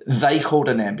attack. They called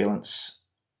an ambulance,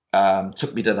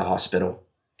 took me to the hospital,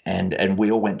 and we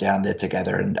all went down there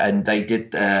together, and they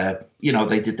did they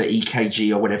did the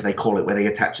EKG or whatever they call it, where they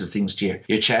attach the things to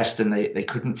your chest, and they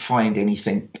couldn't find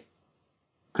anything.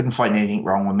 Couldn't find anything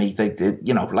wrong with me. They did,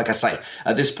 like I say,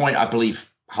 at this point, I believe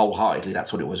wholeheartedly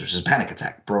that's what it was, which is a panic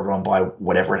attack brought on by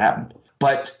whatever had happened.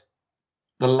 But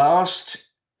the last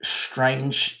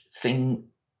strange thing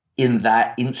in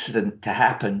that incident to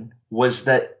happen was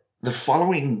that the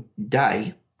following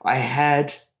day,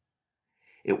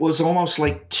 it was almost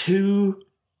like two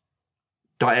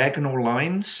diagonal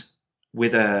lines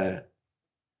with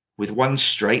one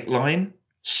straight line,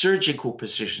 surgical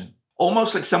precision.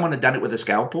 Almost like someone had done it with a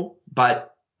scalpel,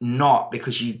 but not,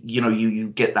 because you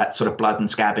get that sort of blood and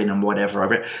scabbing and whatever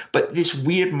of it. But this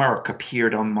weird mark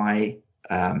appeared on my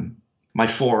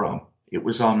forearm. It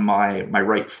was on my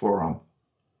right forearm,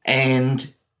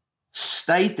 and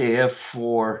stayed there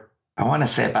for, I want to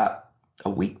say, about a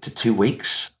week to 2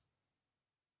 weeks,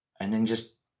 and then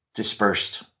just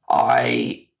dispersed.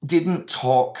 I didn't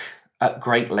talk at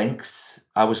great length.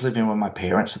 I was living with my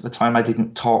parents at the time. I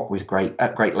didn't talk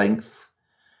at great length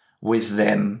with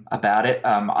them about it.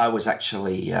 I was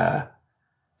actually a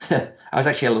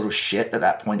little shit at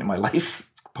that point in my life,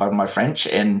 pardon my French,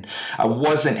 and I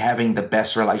wasn't having the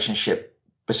best relationship,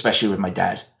 especially with my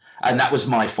dad. And that was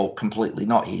my fault completely,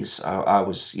 not his. I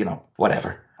was,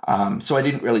 whatever. So I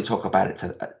didn't really talk about it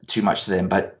too much to them.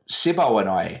 But Sibbo and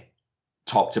I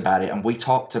talked about it, and we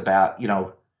talked about,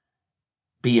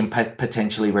 being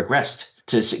potentially regressed.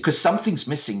 Because something's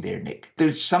missing there, Nick.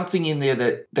 There's something in there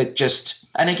that just,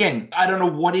 and again, I don't know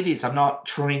what it is. I'm not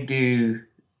trying to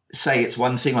say it's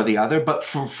one thing or the other, but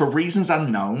for reasons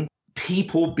unknown,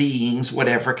 people, beings,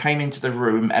 whatever, came into the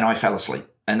room and I fell asleep.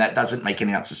 And that doesn't make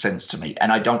any ounce of sense to me.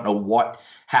 And I don't know what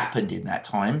happened in that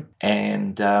time.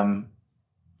 And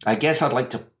I guess I'd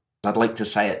like to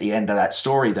say at the end of that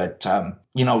story that,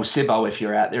 Sibbo, if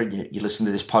you're out there and you listen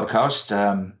to this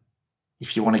podcast,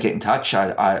 if you want to get in touch,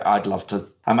 I'd love to.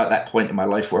 I'm at that point in my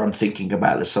life where I'm thinking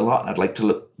about this a lot, and I'd like to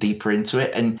look deeper into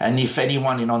it. And if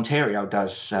anyone in Ontario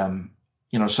does,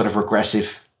 sort of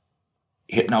regressive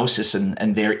hypnosis,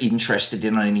 and they're interested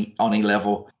in any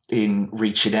level in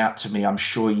reaching out to me, I'm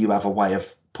sure you have a way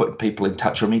of putting people in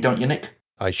touch with me, don't you, Nick?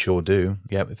 I sure do.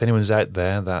 Yeah, if anyone's out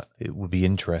there that it would be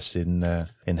interested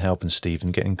in helping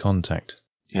Stephen, get in contact.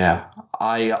 Yeah,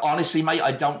 I honestly, mate,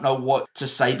 I don't know what to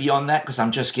say beyond that, because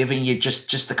I'm just giving you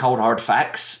just the cold hard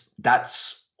facts.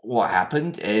 That's what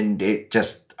happened, and it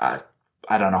just,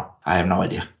 I don't know. I have no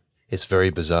idea. It's very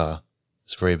bizarre.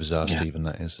 It's very bizarre, Yeah. Stephen,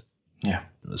 that is. Yeah.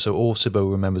 So all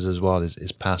Sibbo remembers as well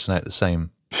is passing out the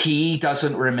same. He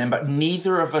doesn't remember.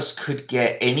 Neither of us could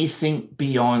get anything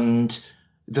beyond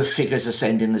the figures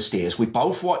ascending the stairs. We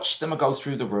both watched them go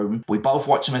through the room. We both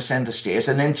watched them ascend the stairs.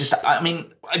 And then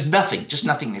nothing. Just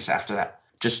nothingness after that.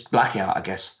 Just blackout, I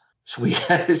guess. So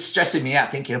it's stressing me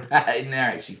out thinking about it in there,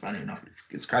 actually, funny enough.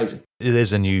 It's crazy. It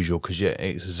is unusual because, yeah,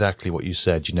 it's exactly what you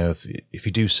said. You know, if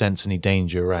you do sense any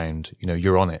danger around, you know,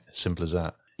 you're on it. Simple as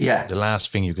that. Yeah. The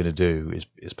last thing you're going to do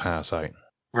is pass out.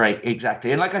 Right,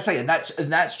 exactly. And like I say, and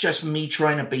that's just me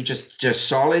trying to be just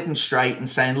solid and straight and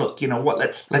saying, look, you know what,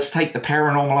 let's take the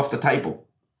paranormal off the table.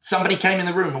 Somebody came in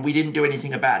the room and we didn't do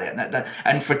anything about it.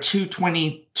 And for two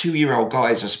 22-year-old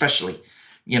guys especially,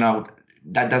 you know,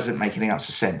 that doesn't make any ounce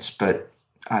of sense. But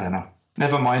I don't know.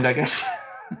 Never mind, I guess.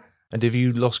 And have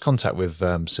you lost contact with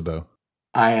Sibbo?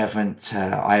 I haven't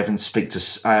spoken to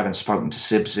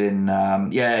Sibs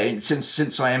in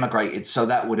since I emigrated, so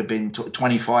that would have been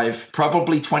 25,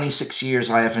 probably 26 years.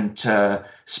 I haven't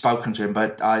spoken to him,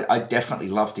 but I definitely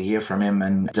love to hear from him,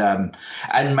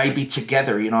 and maybe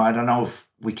together. You know, I don't know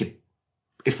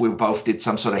if we both did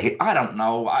some sort of I don't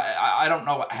know. I don't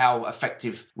know how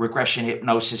effective regression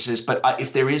hypnosis is, but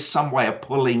if there is some way of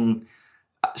pulling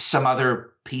some other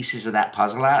pieces of that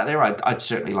puzzle out of there, I'd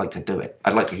certainly like to do it.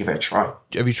 I'd like to give it a try.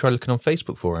 Have you tried looking on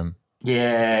Facebook for him?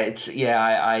 Yeah,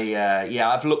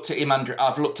 I've looked at him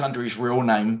I've looked under his real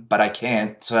name, but I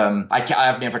can't.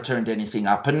 I've never turned anything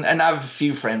up, and I have a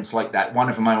few friends like that. One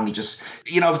of them I only just,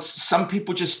 you know, some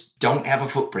people just don't have a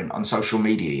footprint on social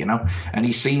media, you know, and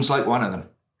he seems like one of them.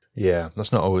 Yeah,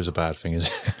 that's not always a bad thing, is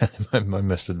it? I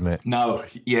must admit. No,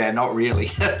 yeah, not really.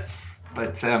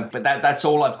 But that's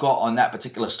all I've got on that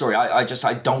particular story.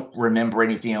 I don't remember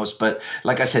anything else. But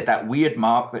like I said, that weird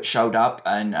mark that showed up,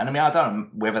 and I mean, I don't know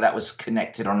whether that was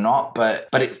connected or not, but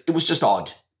it was just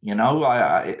odd, you know.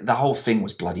 The whole thing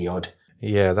was bloody odd.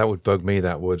 Yeah, that would bug me.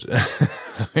 That would.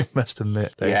 I must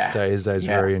admit, that is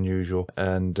very unusual.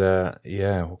 And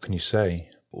what can you say?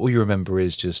 All you remember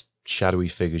is just shadowy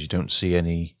figures. You don't see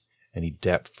any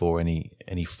depth or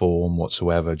any form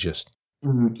whatsoever. Just.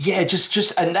 Yeah,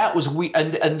 just and that was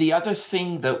and the other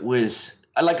thing that was,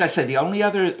 like I said, there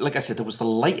was the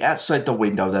light outside the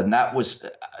window. Then that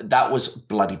was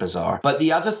bloody bizarre. But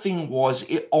the other thing was,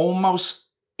 I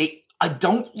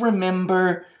don't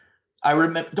remember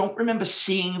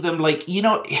seeing them, like, you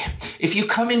know, if you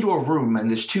come into a room and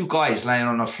there's two guys laying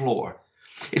on the floor,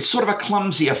 it's sort of a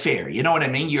clumsy affair. You know what I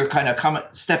mean? You're kind of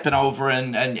stepping over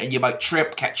and you might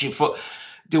trip, catch your foot.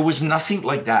 There was nothing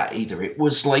like that either. It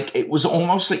was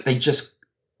almost like they just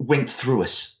went through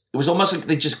us. It was almost like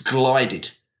they just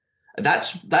glided.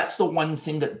 That's the one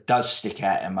thing that does stick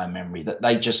out in my memory, that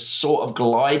they just sort of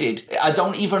glided. I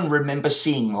don't even remember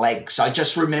seeing legs. I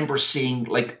just remember seeing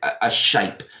like a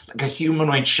shape, like a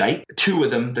humanoid shape, two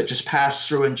of them that just passed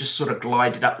through and just sort of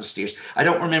glided up the stairs. I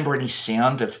don't remember any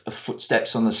sound of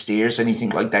footsteps on the stairs, anything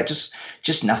like that.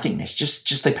 Just nothingness.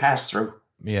 Just they passed through.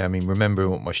 Yeah, I mean, remembering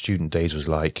what my student days was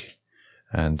like,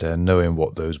 and knowing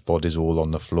what those bodies all on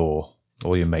the floor,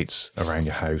 all your mates around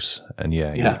your house, and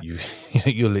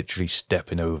you're literally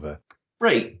stepping over.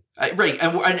 Right,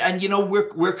 and you know,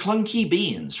 we're clunky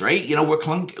beings, right? You know, we're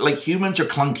like humans are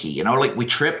clunky. You know, like we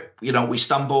trip, you know, we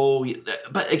stumble,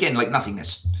 but again, like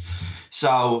nothingness.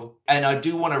 So, and I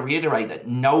do want to reiterate that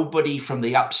nobody from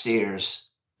the upstairs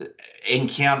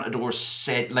encountered or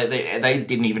said, like, they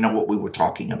didn't even know what we were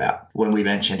talking about when we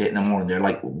mentioned it in the morning. They're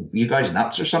like, "You guys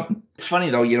nuts or something?" It's funny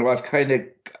though, you know, I've kind of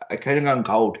gone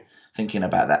cold thinking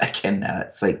about that again now.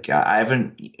 It's like I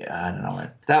don't know.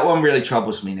 That one really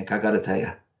troubles me, Nick. I got to tell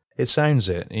you. It sounds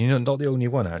it. You're not the only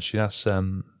one, actually. That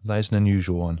is an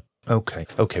unusual one. Okay.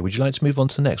 Would you like to move on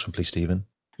to the next one, please, Stephen?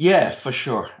 Yeah, for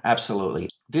sure, absolutely.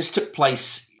 This took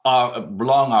place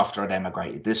long after I'd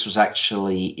emigrated. This was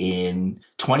actually in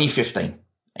 2015,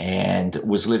 and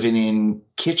was living in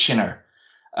Kitchener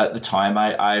at the time.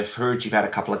 I've heard you've had a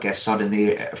couple of guests on in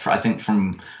there. I think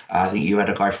you had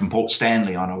a guy from Port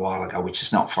Stanley on a while ago, which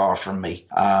is not far from me.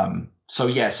 So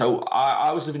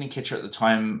I was living in Kitchener at the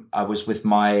time. I was with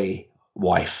my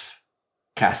wife,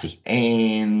 Kathy,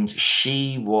 and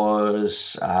she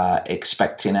was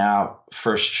expecting our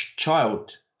first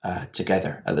child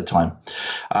together at the time.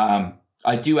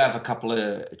 I do have a couple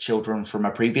of children from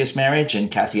a previous marriage,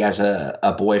 and Kathy has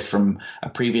a boy from a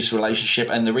previous relationship.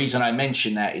 And the reason I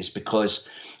mention that is because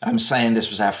I'm saying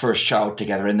this was our first child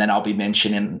together, and then I'll be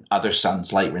mentioning other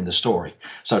sons later in the story.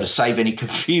 So to save any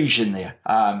confusion there.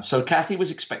 So Kathy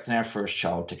was expecting our first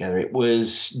child together. It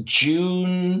was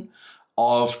June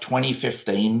of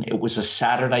 2015. It was a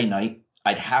Saturday night.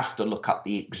 I'd have to look up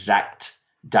the exact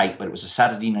date, but it was a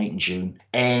Saturday night in June.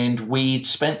 And we'd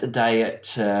spent the day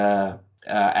at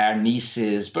our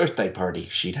niece's birthday party.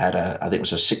 She'd had I think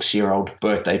it was a 6-year-old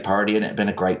birthday party, and it had been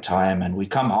a great time. And we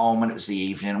come home, and it was the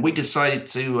evening, and we decided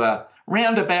to,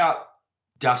 round about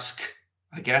dusk,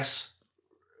 I guess,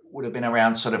 would have been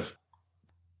around sort of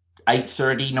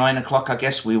 8:30, 9 o'clock, I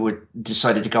guess, we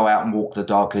decided to go out and walk the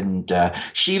dog. And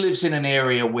she lives in an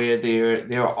area where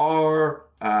there are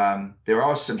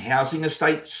some housing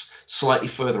estates slightly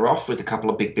further off with a couple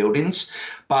of big buildings,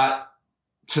 but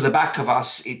to the back of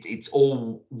us, it's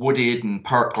all wooded and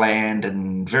parkland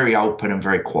and very open and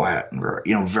very quiet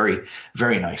and, very,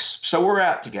 very nice. So we're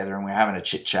out together and we're having a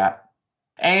chit chat,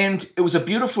 and it was a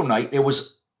beautiful night. There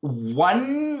was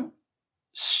one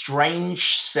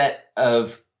strange set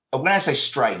of, when I say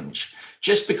strange,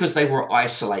 just because they were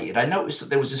isolated, I noticed that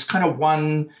there was this kind of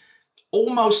one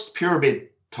almost pyramid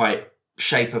type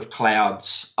shape of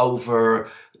clouds over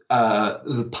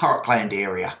the parkland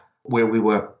area where we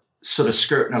were sort of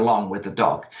skirting along with the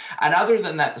dog. And other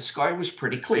than that, the sky was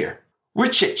pretty clear. We're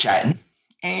chit-chatting,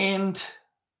 and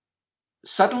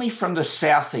suddenly from the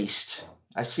southeast,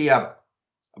 I see a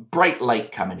bright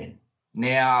light coming in.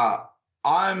 Now,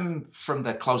 I'm from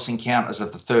the Close Encounters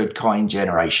of the Third Kind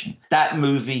generation. That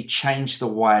movie changed the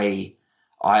way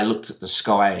I looked at the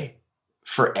sky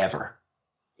forever,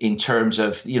 in terms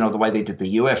of, the way they did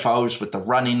the UFOs with the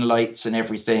running lights and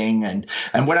everything. And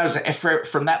when I was,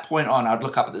 from that point on, I'd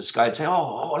look up at the sky and say,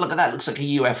 oh, look at that, it looks like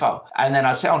a UFO. And then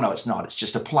I'd say, oh, no, it's not, it's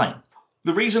just a plane.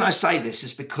 The reason I say this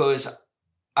is because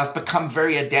I've become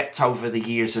very adept over the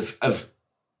years of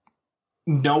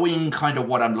knowing kind of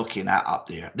what I'm looking at up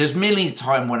there. There's many a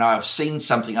time when I've seen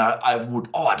something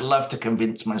I'd love to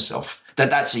convince myself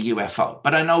that that's a UFO,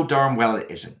 but I know darn well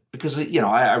it isn't, because,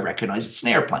 I recognize it's an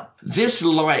airplane. This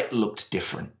light looked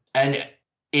different. And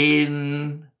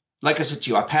like I said to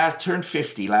you, I turned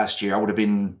 50 last year. I would have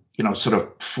been, sort of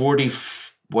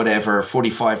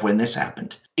 45 when this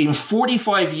happened. In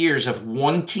 45 years of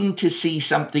wanting to see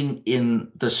something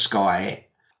in the sky,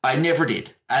 I never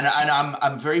did. And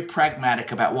I'm very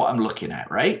pragmatic about what I'm looking at,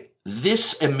 right?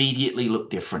 This immediately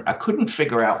looked different. I couldn't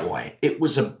figure out why. It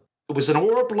was an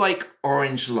orb-like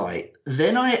orange light.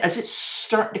 Then as it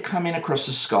started to come in across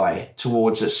the sky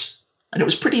towards us, and it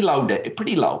was pretty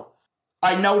low,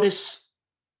 I noticed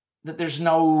that there's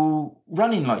no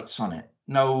running lights on it,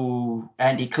 no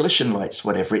anti-collision lights,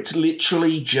 whatever. It's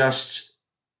literally just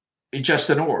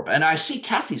an orb. And I see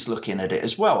Kathy's looking at it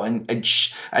as well. And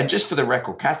just for the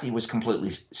record, Kathy was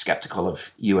completely skeptical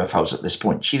of UFOs at this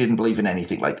point. She didn't believe in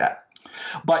anything like that.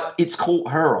 But it's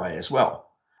caught her eye as well.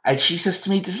 And she says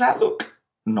to me, does that look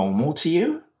normal to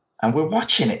you? And we're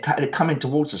watching it coming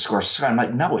towards us across the sky. I'm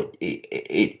like, no,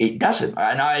 it doesn't.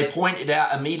 And I pointed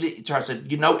out immediately to her, I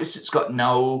said, you notice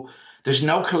there's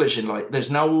no collision light.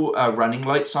 There's no running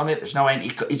lights on it. There's no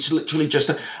it's literally just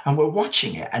and we're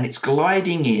watching it, and it's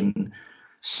gliding in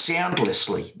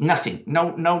soundlessly. Nothing.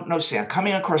 No sound.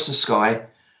 Coming across the sky,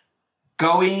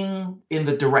 going in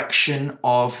the direction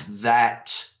of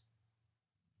that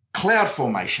cloud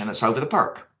formation that's over the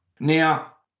park.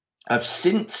 Now, I've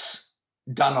since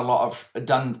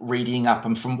done reading up,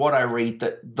 and from what I read,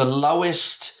 that the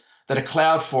lowest that a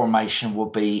cloud formation will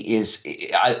be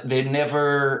they're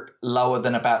never lower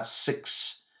than about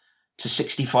 6 to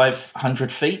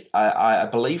 6,500 feet, I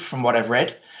believe, from what I've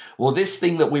read. Well, this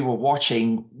thing that we were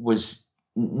watching was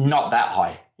not that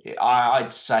high.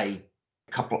 I'd say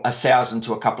 1,000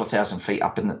 to a couple of thousand feet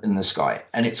up in the sky,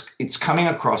 and it's coming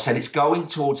across, and it's going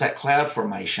towards that cloud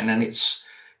formation, and it's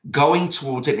going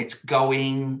towards it, and it's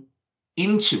going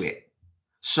into it.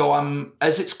 So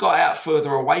as it's got out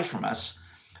further away from us,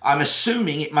 I'm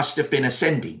assuming it must have been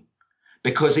ascending,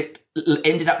 because it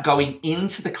ended up going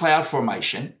into the cloud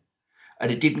formation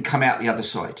and it didn't come out the other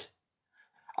side.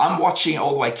 I'm watching it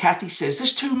all the way. Kathy says,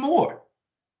 there's 2 more.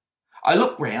 I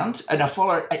look round and I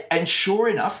follow, and sure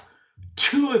enough,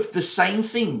 2 of the same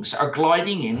things are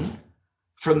gliding in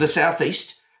from the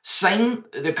southeast.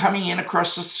 They're coming in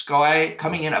across the sky,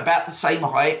 coming in about the same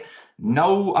height.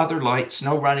 No other lights,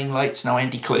 no running lights, no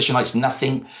anti-collision lights,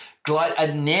 nothing.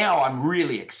 And now I'm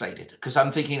really excited, because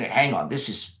I'm thinking, hang on,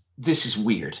 this is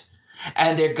weird.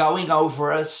 And they're going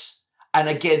over us. And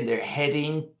again, they're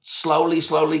heading slowly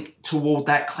toward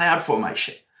that cloud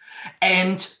formation.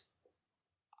 And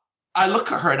I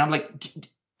look at her and I'm like,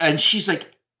 and she's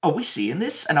like, are we seeing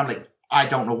this? And I'm like, I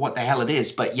don't know what the hell it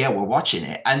is, but yeah, we're watching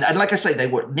it. And like I say, they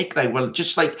were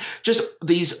just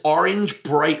these orange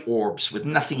bright orbs with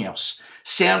nothing else,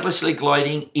 soundlessly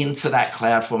gliding into that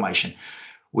cloud formation.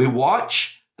 We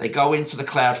watch, they go into the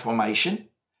cloud formation.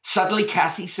 Suddenly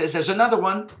Kathy says, there's another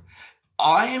one.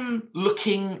 I'm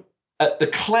looking at the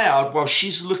cloud while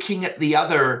she's looking at the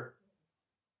other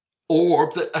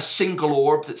orb, a single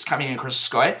orb that's coming across the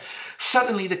sky.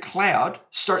 Suddenly the cloud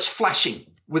starts flashing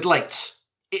with lights,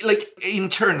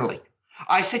 internally.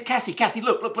 I said, Kathy,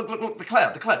 look, the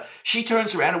cloud. She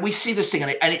turns around and we see this thing,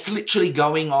 and it's literally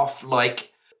going off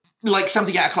like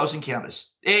something out of Close Encounters.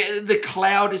 The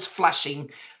cloud is flashing,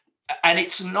 and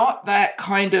it's not that,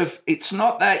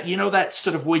 that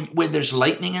sort of when there's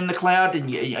lightning in the cloud and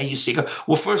you see,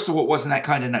 well, first of all, it wasn't that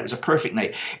kind of night. It was a perfect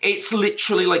night. It's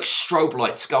literally like strobe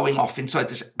lights going off inside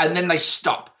this, and then they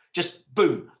stop, just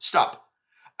boom, stop.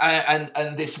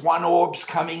 And this one orb's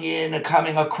coming in and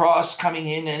coming across, and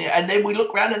then we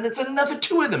look around and there's another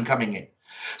two of them coming in.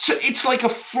 So it's like a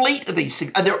fleet of these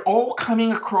things, and they're all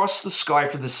coming across the sky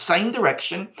from the same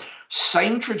direction,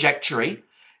 same trajectory,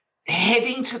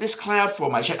 heading to this cloud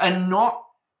formation and not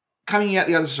coming out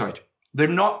the other side.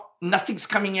 Nothing's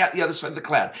coming out the other side of the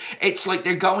cloud. It's like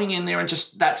they're going in there and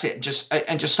that's it, just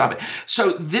stop it.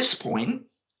 So at this point,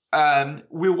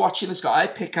 we're watching this guy.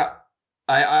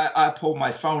 I pulled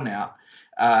my phone out.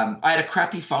 I had a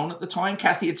crappy phone at the time.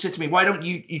 Kathy had said to me, "Why don't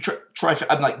you try?"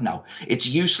 I'm like, "No, it's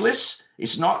useless.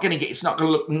 It's not going to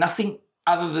look nothing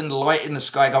other than light in the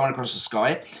sky going across the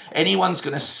sky. Anyone's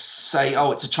going to say,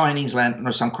 oh, it's a Chinese lantern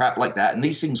or some crap like that." And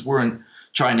these things weren't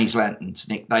Chinese lanterns,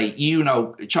 Nick.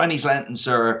 Chinese lanterns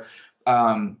are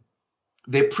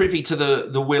they're privy to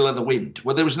the will of the wind.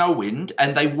 Well, there was no wind,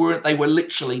 and they were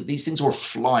literally, these things were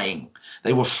flying.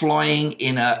 They were flying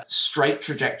in a straight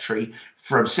trajectory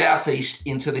from southeast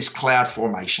into this cloud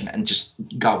formation and just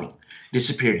going,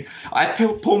 disappearing. I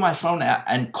pull my phone out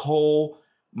and call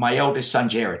my eldest son,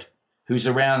 Jared, who's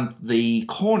around the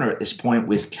corner at this point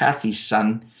with Kathy's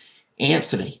son,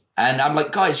 Anthony. And I'm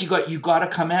like, guys, you got to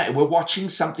come out. We're watching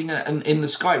something in the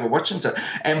sky. We're watching something.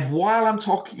 And while I'm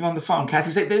talking on the phone,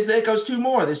 Kathy's like, there goes two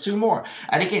more. There's two more.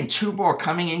 And again, two more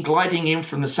coming in, gliding in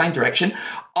from the same direction.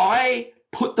 I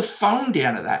put the phone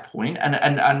down at that point, and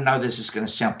I know this is going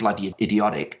to sound bloody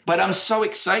idiotic, but I'm so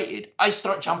excited. I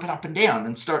start jumping up and down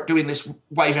and start doing this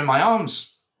waving my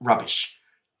arms rubbish,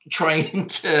 trying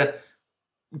to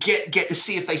get to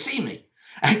see if they see me.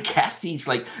 And Kathy's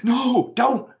like, no,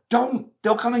 don't.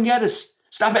 They'll come and get us.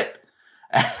 Stop it.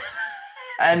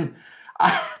 And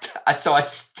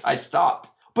I stopped.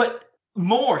 But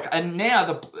more, and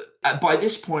now by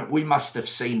this point, we must have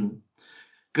seen,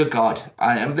 good God,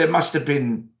 there must have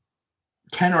been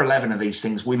 10 or 11 of these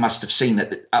things we must have seen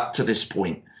up to this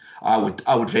point, I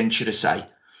would venture to say.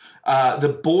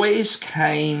 The boys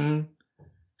came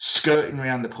scooting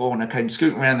around the corner,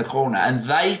 and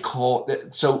they caught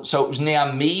that. So it was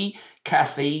now me,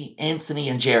 Kathy, Anthony,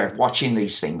 and Jared watching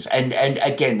these things. And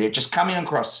again, they're just coming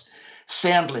across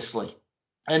soundlessly.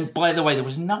 And by the way, there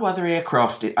was no other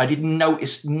aircraft. I didn't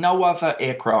notice no other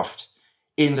aircraft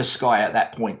in the sky at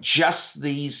that point, just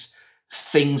these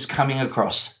things coming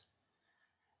across.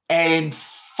 And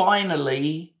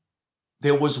finally,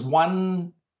 there was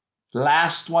one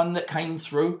last one that came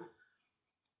through,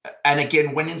 and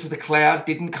again went into the cloud,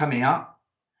 didn't come out,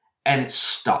 and it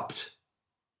stopped.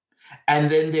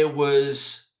 And then there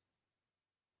was,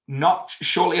 not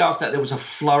shortly after that, there was a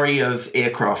flurry of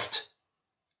aircraft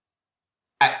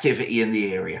activity in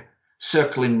the area,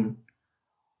 circling.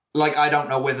 Like, I don't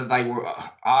know whether they were,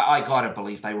 I got to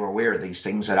believe they were aware of these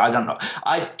things. And I don't know.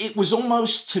 It was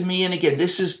almost to me, and again,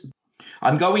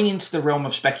 I'm going into the realm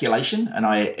of speculation, and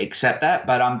I accept that,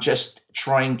 but I'm just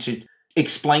trying to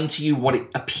explain to you what it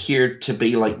appeared to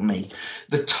be like me.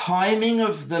 The timing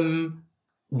of them,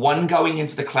 one going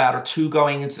into the cloud or two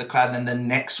going into the cloud, and then the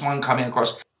next one coming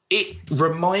across, it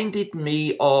reminded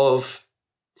me of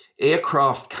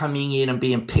aircraft coming in and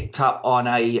being picked up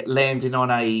landing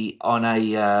on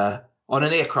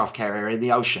an aircraft carrier in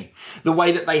the ocean. The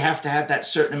way that they have to have that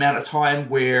certain amount of time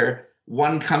where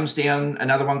one comes down,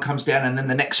 another one comes down, and then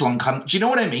the next one comes. Do you know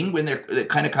what I mean? When they're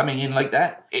kind of coming in like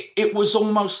that, it was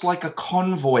almost like a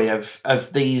convoy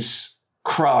of these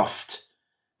craft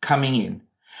coming in.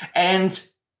 And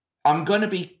I'm going to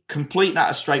be complete and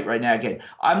utter straight right now. Again,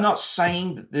 I'm not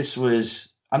saying that this was.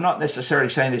 I'm not necessarily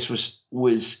saying this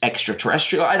was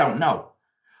extraterrestrial. I don't know,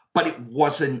 but it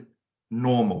wasn't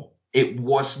normal. It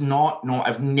was not normal.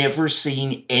 I've never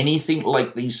seen anything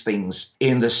like these things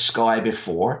in the sky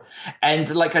before.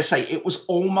 And like I say, it was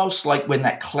almost like when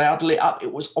that cloud lit up,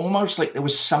 it was almost like there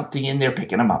was something in there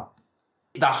picking them up.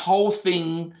 The whole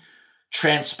thing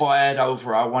transpired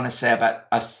over, I want to say, about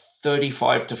a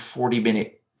 35 to 40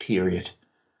 minute period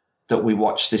that we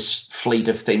watched this fleet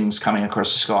of things coming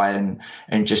across the sky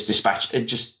and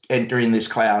just entering this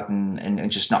cloud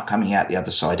and just not coming out the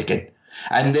other side again.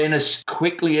 And then as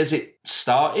quickly as it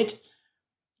started,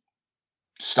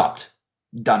 stopped,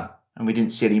 done, and we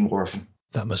didn't see any more of them.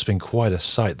 That must have been quite a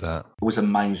sight, that. It was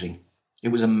amazing. It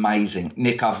was amazing.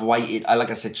 Nick, I've waited, like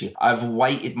I said to you, I've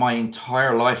waited my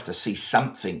entire life to see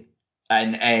something.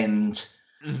 And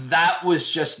that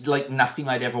was just like nothing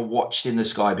I'd ever watched in the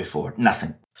sky before.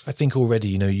 Nothing. I think already,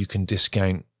 you can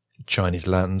discount Chinese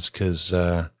lanterns because,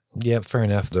 yeah, fair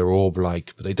enough, they're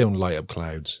orb-like, but they don't light up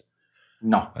clouds.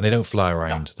 No. And they don't fly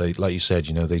around. No. They, like you said,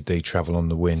 they travel on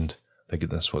the wind.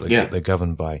 That's what they're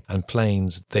governed by. And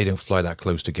planes, they don't fly that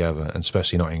close together, and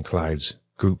especially not in clouds,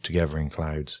 grouped together in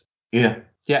clouds. Yeah.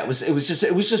 Yeah, it was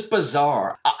just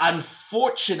bizarre.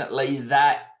 Unfortunately,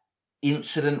 that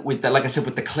incident with like I said,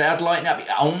 with the cloud lighting up, it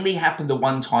only happened the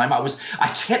one time. I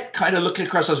kept kind of looking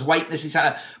across, I was waiting to see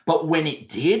something, but when it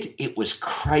did, it was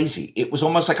crazy. It was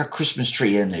almost like a Christmas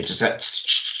tree in there, just like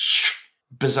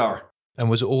bizarre. And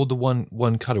was it all the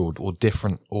one color or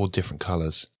different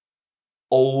colors?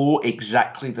 All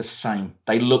exactly the same.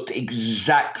 They looked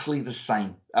exactly the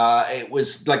same. It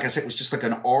was, like I said, it was just like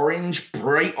an orange,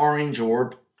 bright orange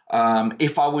orb.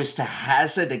 If I was to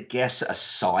hazard a guess a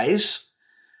size,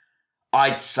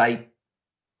 I'd say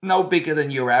no bigger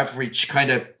than your average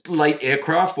kind of light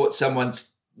aircraft, what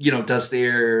someone's, does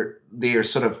their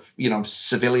sort of,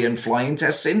 civilian flying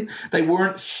tests in. They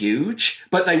weren't huge,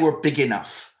 but they were big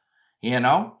enough,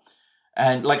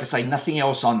 And like I say, nothing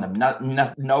else on them.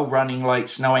 No running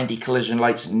lights, no anti-collision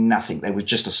lights, nothing. They were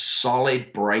just a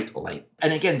solid, bright light.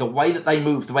 And again, the way that they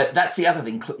moved, that's the other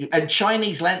thing. And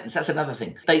Chinese lanterns, that's another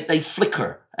thing. They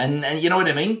flicker. And you know what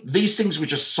I mean? These things were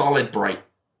just solid, bright,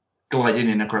 gliding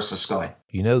in across the sky.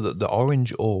 You know that the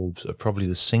orange orbs are probably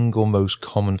the single most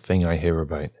common thing I hear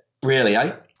about. Really,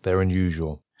 eh? They're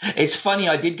unusual. It's funny.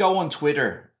 I did go on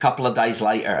Twitter a couple of days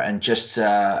later and just,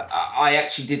 I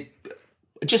actually did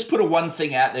just put one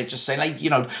thing out there, just saying, like,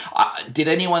 did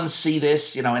anyone see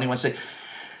this? Anyone see?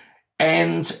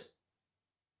 And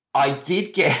I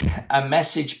did get a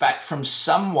message back from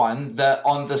someone that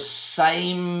on the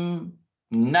same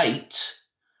night,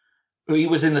 he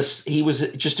was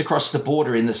just across the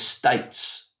border in the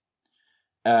States,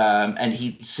 and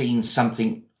he'd seen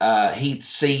something. He'd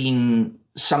seen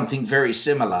something very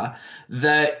similar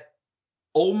that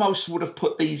almost would have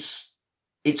put these.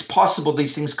 It's possible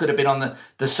these things could have been on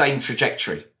the same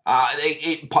trajectory.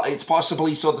 It's possible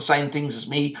he saw the same things as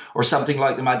me or something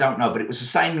like them. I don't know, but it was the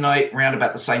same night, around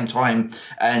about the same time,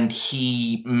 and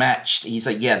he matched. He's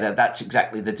like, yeah, that's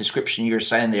exactly the description you're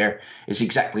saying there is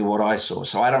exactly what I saw.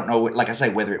 So I don't know, like I say,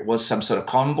 whether it was some sort of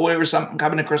convoy or something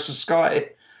coming across the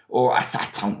sky, or I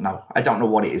don't know. I don't know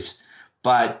what it is,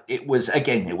 but it was,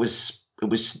 again, it was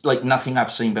like nothing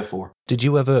I've seen before. Did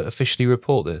you ever officially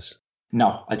report this?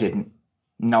 No, I didn't.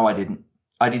 I've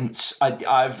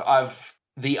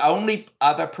the only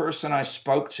other person I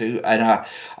spoke to, and I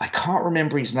can't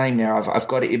remember his name now. I've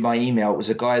got it in my email. It was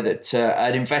a guy that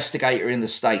an investigator in the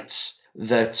States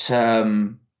that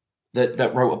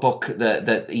wrote a book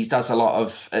that he does a lot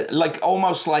of, like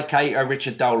almost like a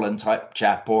Richard Dolan type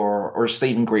chap or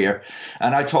Stephen Greer.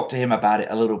 And I talked to him about it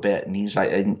a little bit, and he's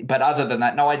like, but other than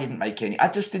that, no, I didn't make any. I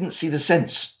just didn't see the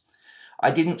sense.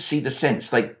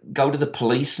 Like, go to the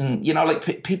police and,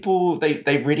 like people,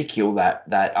 they ridicule that.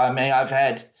 I mean,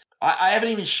 I haven't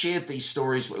even shared these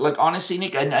stories. Like, honestly,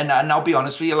 Nick, and I'll be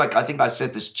honest with you, like, I think I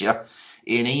said this to you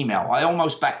in email. I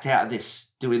almost backed out of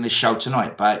doing this show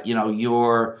tonight, but,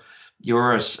 you're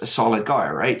a solid guy,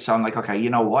 right? So I'm like, okay,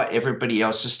 you know what? Everybody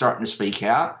else is starting to speak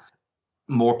out.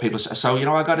 More people. So,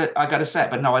 I got to say it.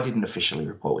 But no, I didn't officially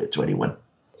report it to anyone.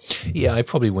 Yeah, I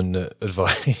probably wouldn't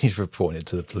advise reporting it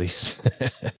to the police.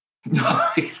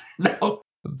 No.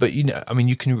 But, I mean,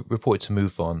 you can report it to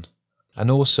MUFON.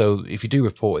 And also, if you do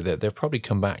report it, they'll probably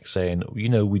come back saying,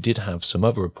 we did have some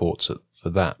other reports for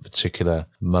that particular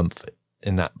month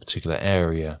in that particular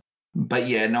area. But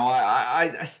yeah, no,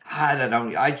 I don't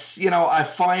know. I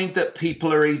find that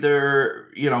people are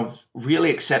either, really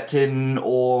accepting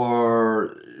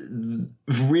or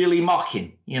really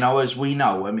mocking, as we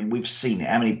know. I mean, we've seen it.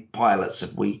 How many pilots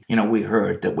have we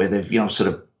heard that where they've, sort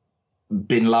of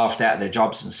been laughed out of their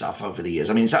jobs and stuff over the years?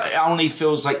 I mean, it only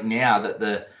feels like now that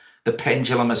the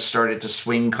pendulum has started to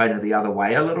swing kind of the other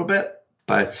way a little bit.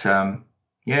 But,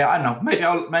 yeah, I don't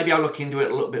know. Maybe I'll look into it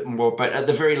a little bit more. But at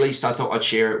the very least, I thought I'd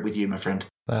share it with you, my friend.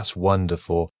 That's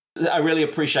wonderful. I really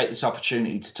appreciate this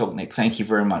opportunity to talk, Nick. Thank you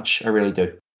very much. I really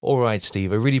do. All right,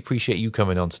 Steve. I really appreciate you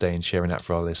coming on today and sharing that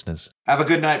for our listeners. Have a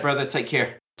good night, brother. Take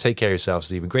care. Take care of yourself,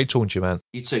 Stephen. Great talking to you, man.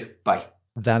 You too. Bye.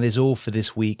 That is all for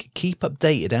this week. Keep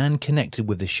updated and connected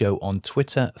with the show on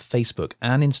Twitter, Facebook,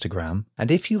 and Instagram.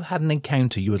 And if you had an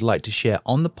encounter you would like to share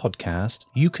on the podcast,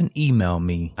 you can email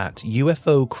me at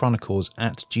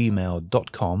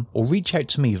ufochronicles@gmail.com or reach out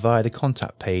to me via the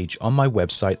contact page on my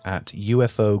website at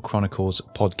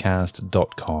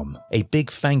ufochroniclespodcast.com. A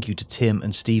big thank you to Tim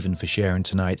and Stephen for sharing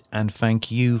tonight, and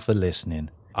thank you for listening.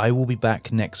 I will be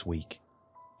back next week.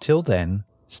 Till then,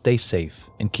 stay safe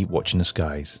and keep watching the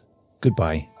skies.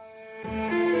 Goodbye.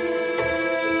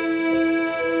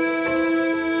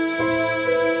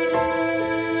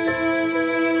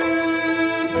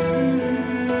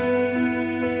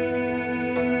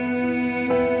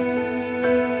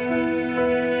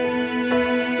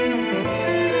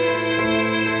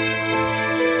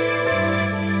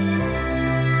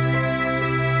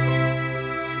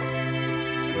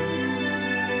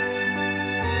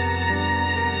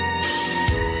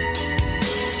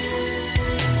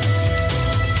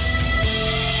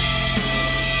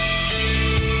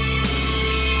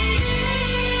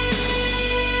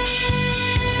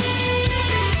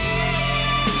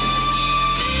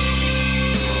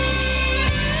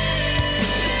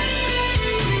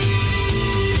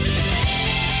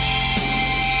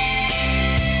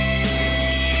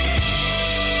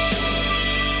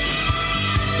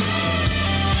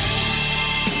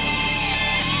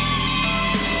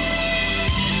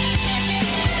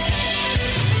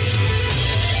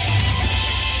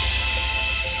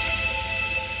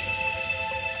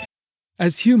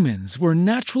 As humans, we're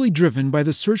naturally driven by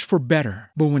the search for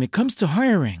better. But when it comes to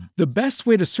hiring, the best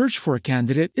way to search for a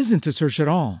candidate isn't to search at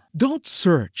all. Don't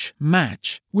search,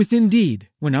 match with Indeed.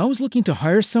 When I was looking to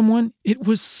hire someone, it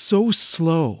was so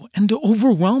slow and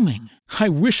overwhelming. I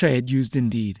wish I had used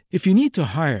Indeed. If you need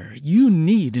to hire, you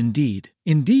need Indeed.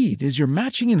 Indeed is your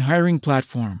matching and hiring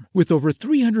platform with over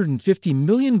 350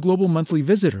 million global monthly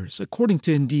visitors, according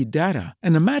to Indeed data,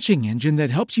 and a matching engine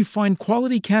that helps you find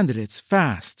quality candidates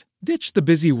fast. Ditch the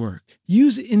busy work.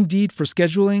 Use Indeed for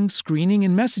scheduling, screening,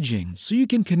 and messaging so you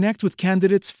can connect with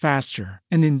candidates faster.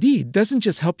 And Indeed doesn't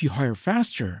just help you hire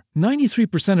faster.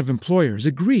 93% of employers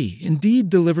agree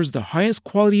Indeed delivers the highest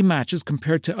quality matches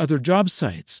compared to other job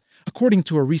sites, according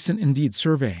to a recent Indeed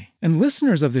survey. And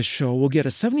listeners of this show will get a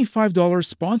 $75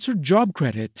 sponsored job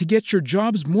credit to get your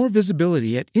jobs more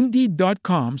visibility at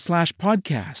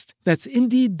Indeed.com/podcast. That's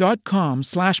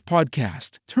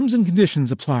Indeed.com/podcast. Terms and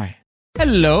conditions apply.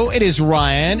 Hello, it is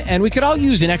Ryan, and we could all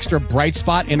use an extra bright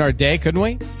spot in our day, couldn't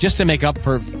we? Just to make up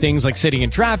for things like sitting in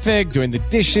traffic, doing the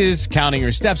dishes, counting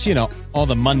your steps, you know, all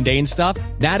the mundane stuff.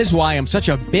 That is why I'm such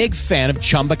a big fan of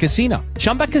Chumba Casino.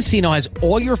 Chumba Casino has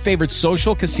all your favorite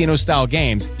social casino-style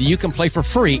games that you can play for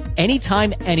free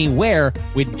anytime, anywhere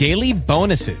with daily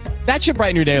bonuses. That should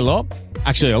brighten your day a little.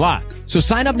 Actually, a lot. So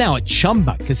sign up now at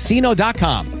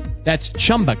ChumbaCasino.com. That's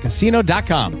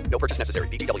ChumbaCasino.com. No purchase necessary.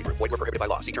 VGW Group. Void where prohibited by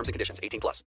law. See terms and conditions.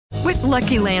 18+. With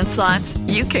Lucky Land Slots,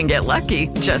 you can get lucky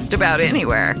just about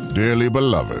anywhere. Dearly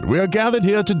beloved, we are gathered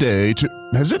here today to...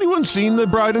 Has anyone seen the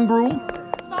bride and groom?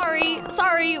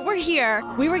 Sorry, we're here.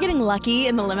 We were getting lucky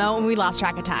in the limo and we lost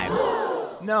track of time.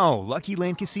 No, Lucky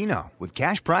Land Casino, with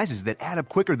cash prizes that add up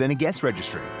quicker than a guest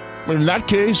registry. In that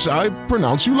case, I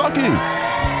pronounce you lucky.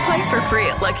 Play for free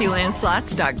at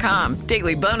LuckyLandSlots.com.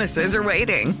 Daily bonuses are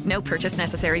waiting. No purchase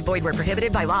necessary. Void where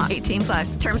prohibited by law.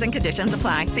 18+. Terms and conditions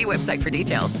apply. See website for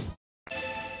details.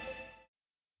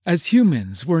 As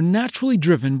humans, we're naturally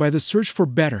driven by the search for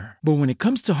better. But when it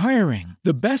comes to hiring,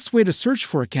 the best way to search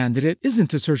for a candidate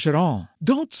isn't to search at all.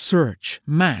 Don't search,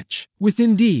 match with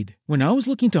Indeed. When I was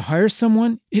looking to hire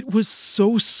someone, it was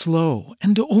so slow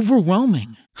and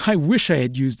overwhelming. I wish I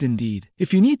had used Indeed.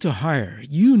 If you need to hire,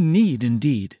 you need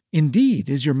Indeed. Indeed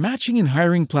is your matching and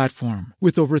hiring platform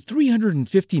with over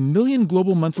 350 million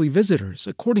global monthly visitors,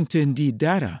 according to Indeed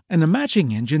data, and a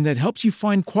matching engine that helps you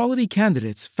find quality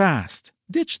candidates fast.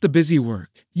 Ditch the busy work.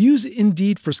 Use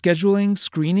Indeed for scheduling,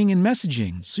 screening, and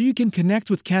messaging so you can connect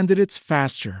with candidates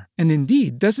faster. And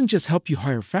Indeed doesn't just help you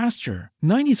hire faster.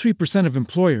 93% of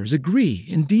employers agree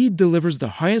Indeed delivers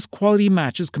the highest quality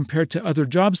matches compared to other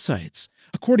job sites,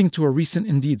 according to a recent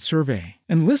Indeed survey.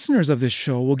 And listeners of this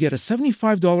show will get a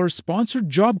 $75 sponsored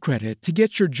job credit to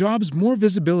get your jobs more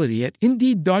visibility at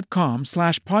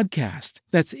Indeed.com/podcast.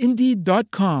 That's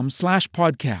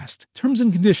Indeed.com/podcast. Terms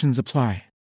and conditions apply.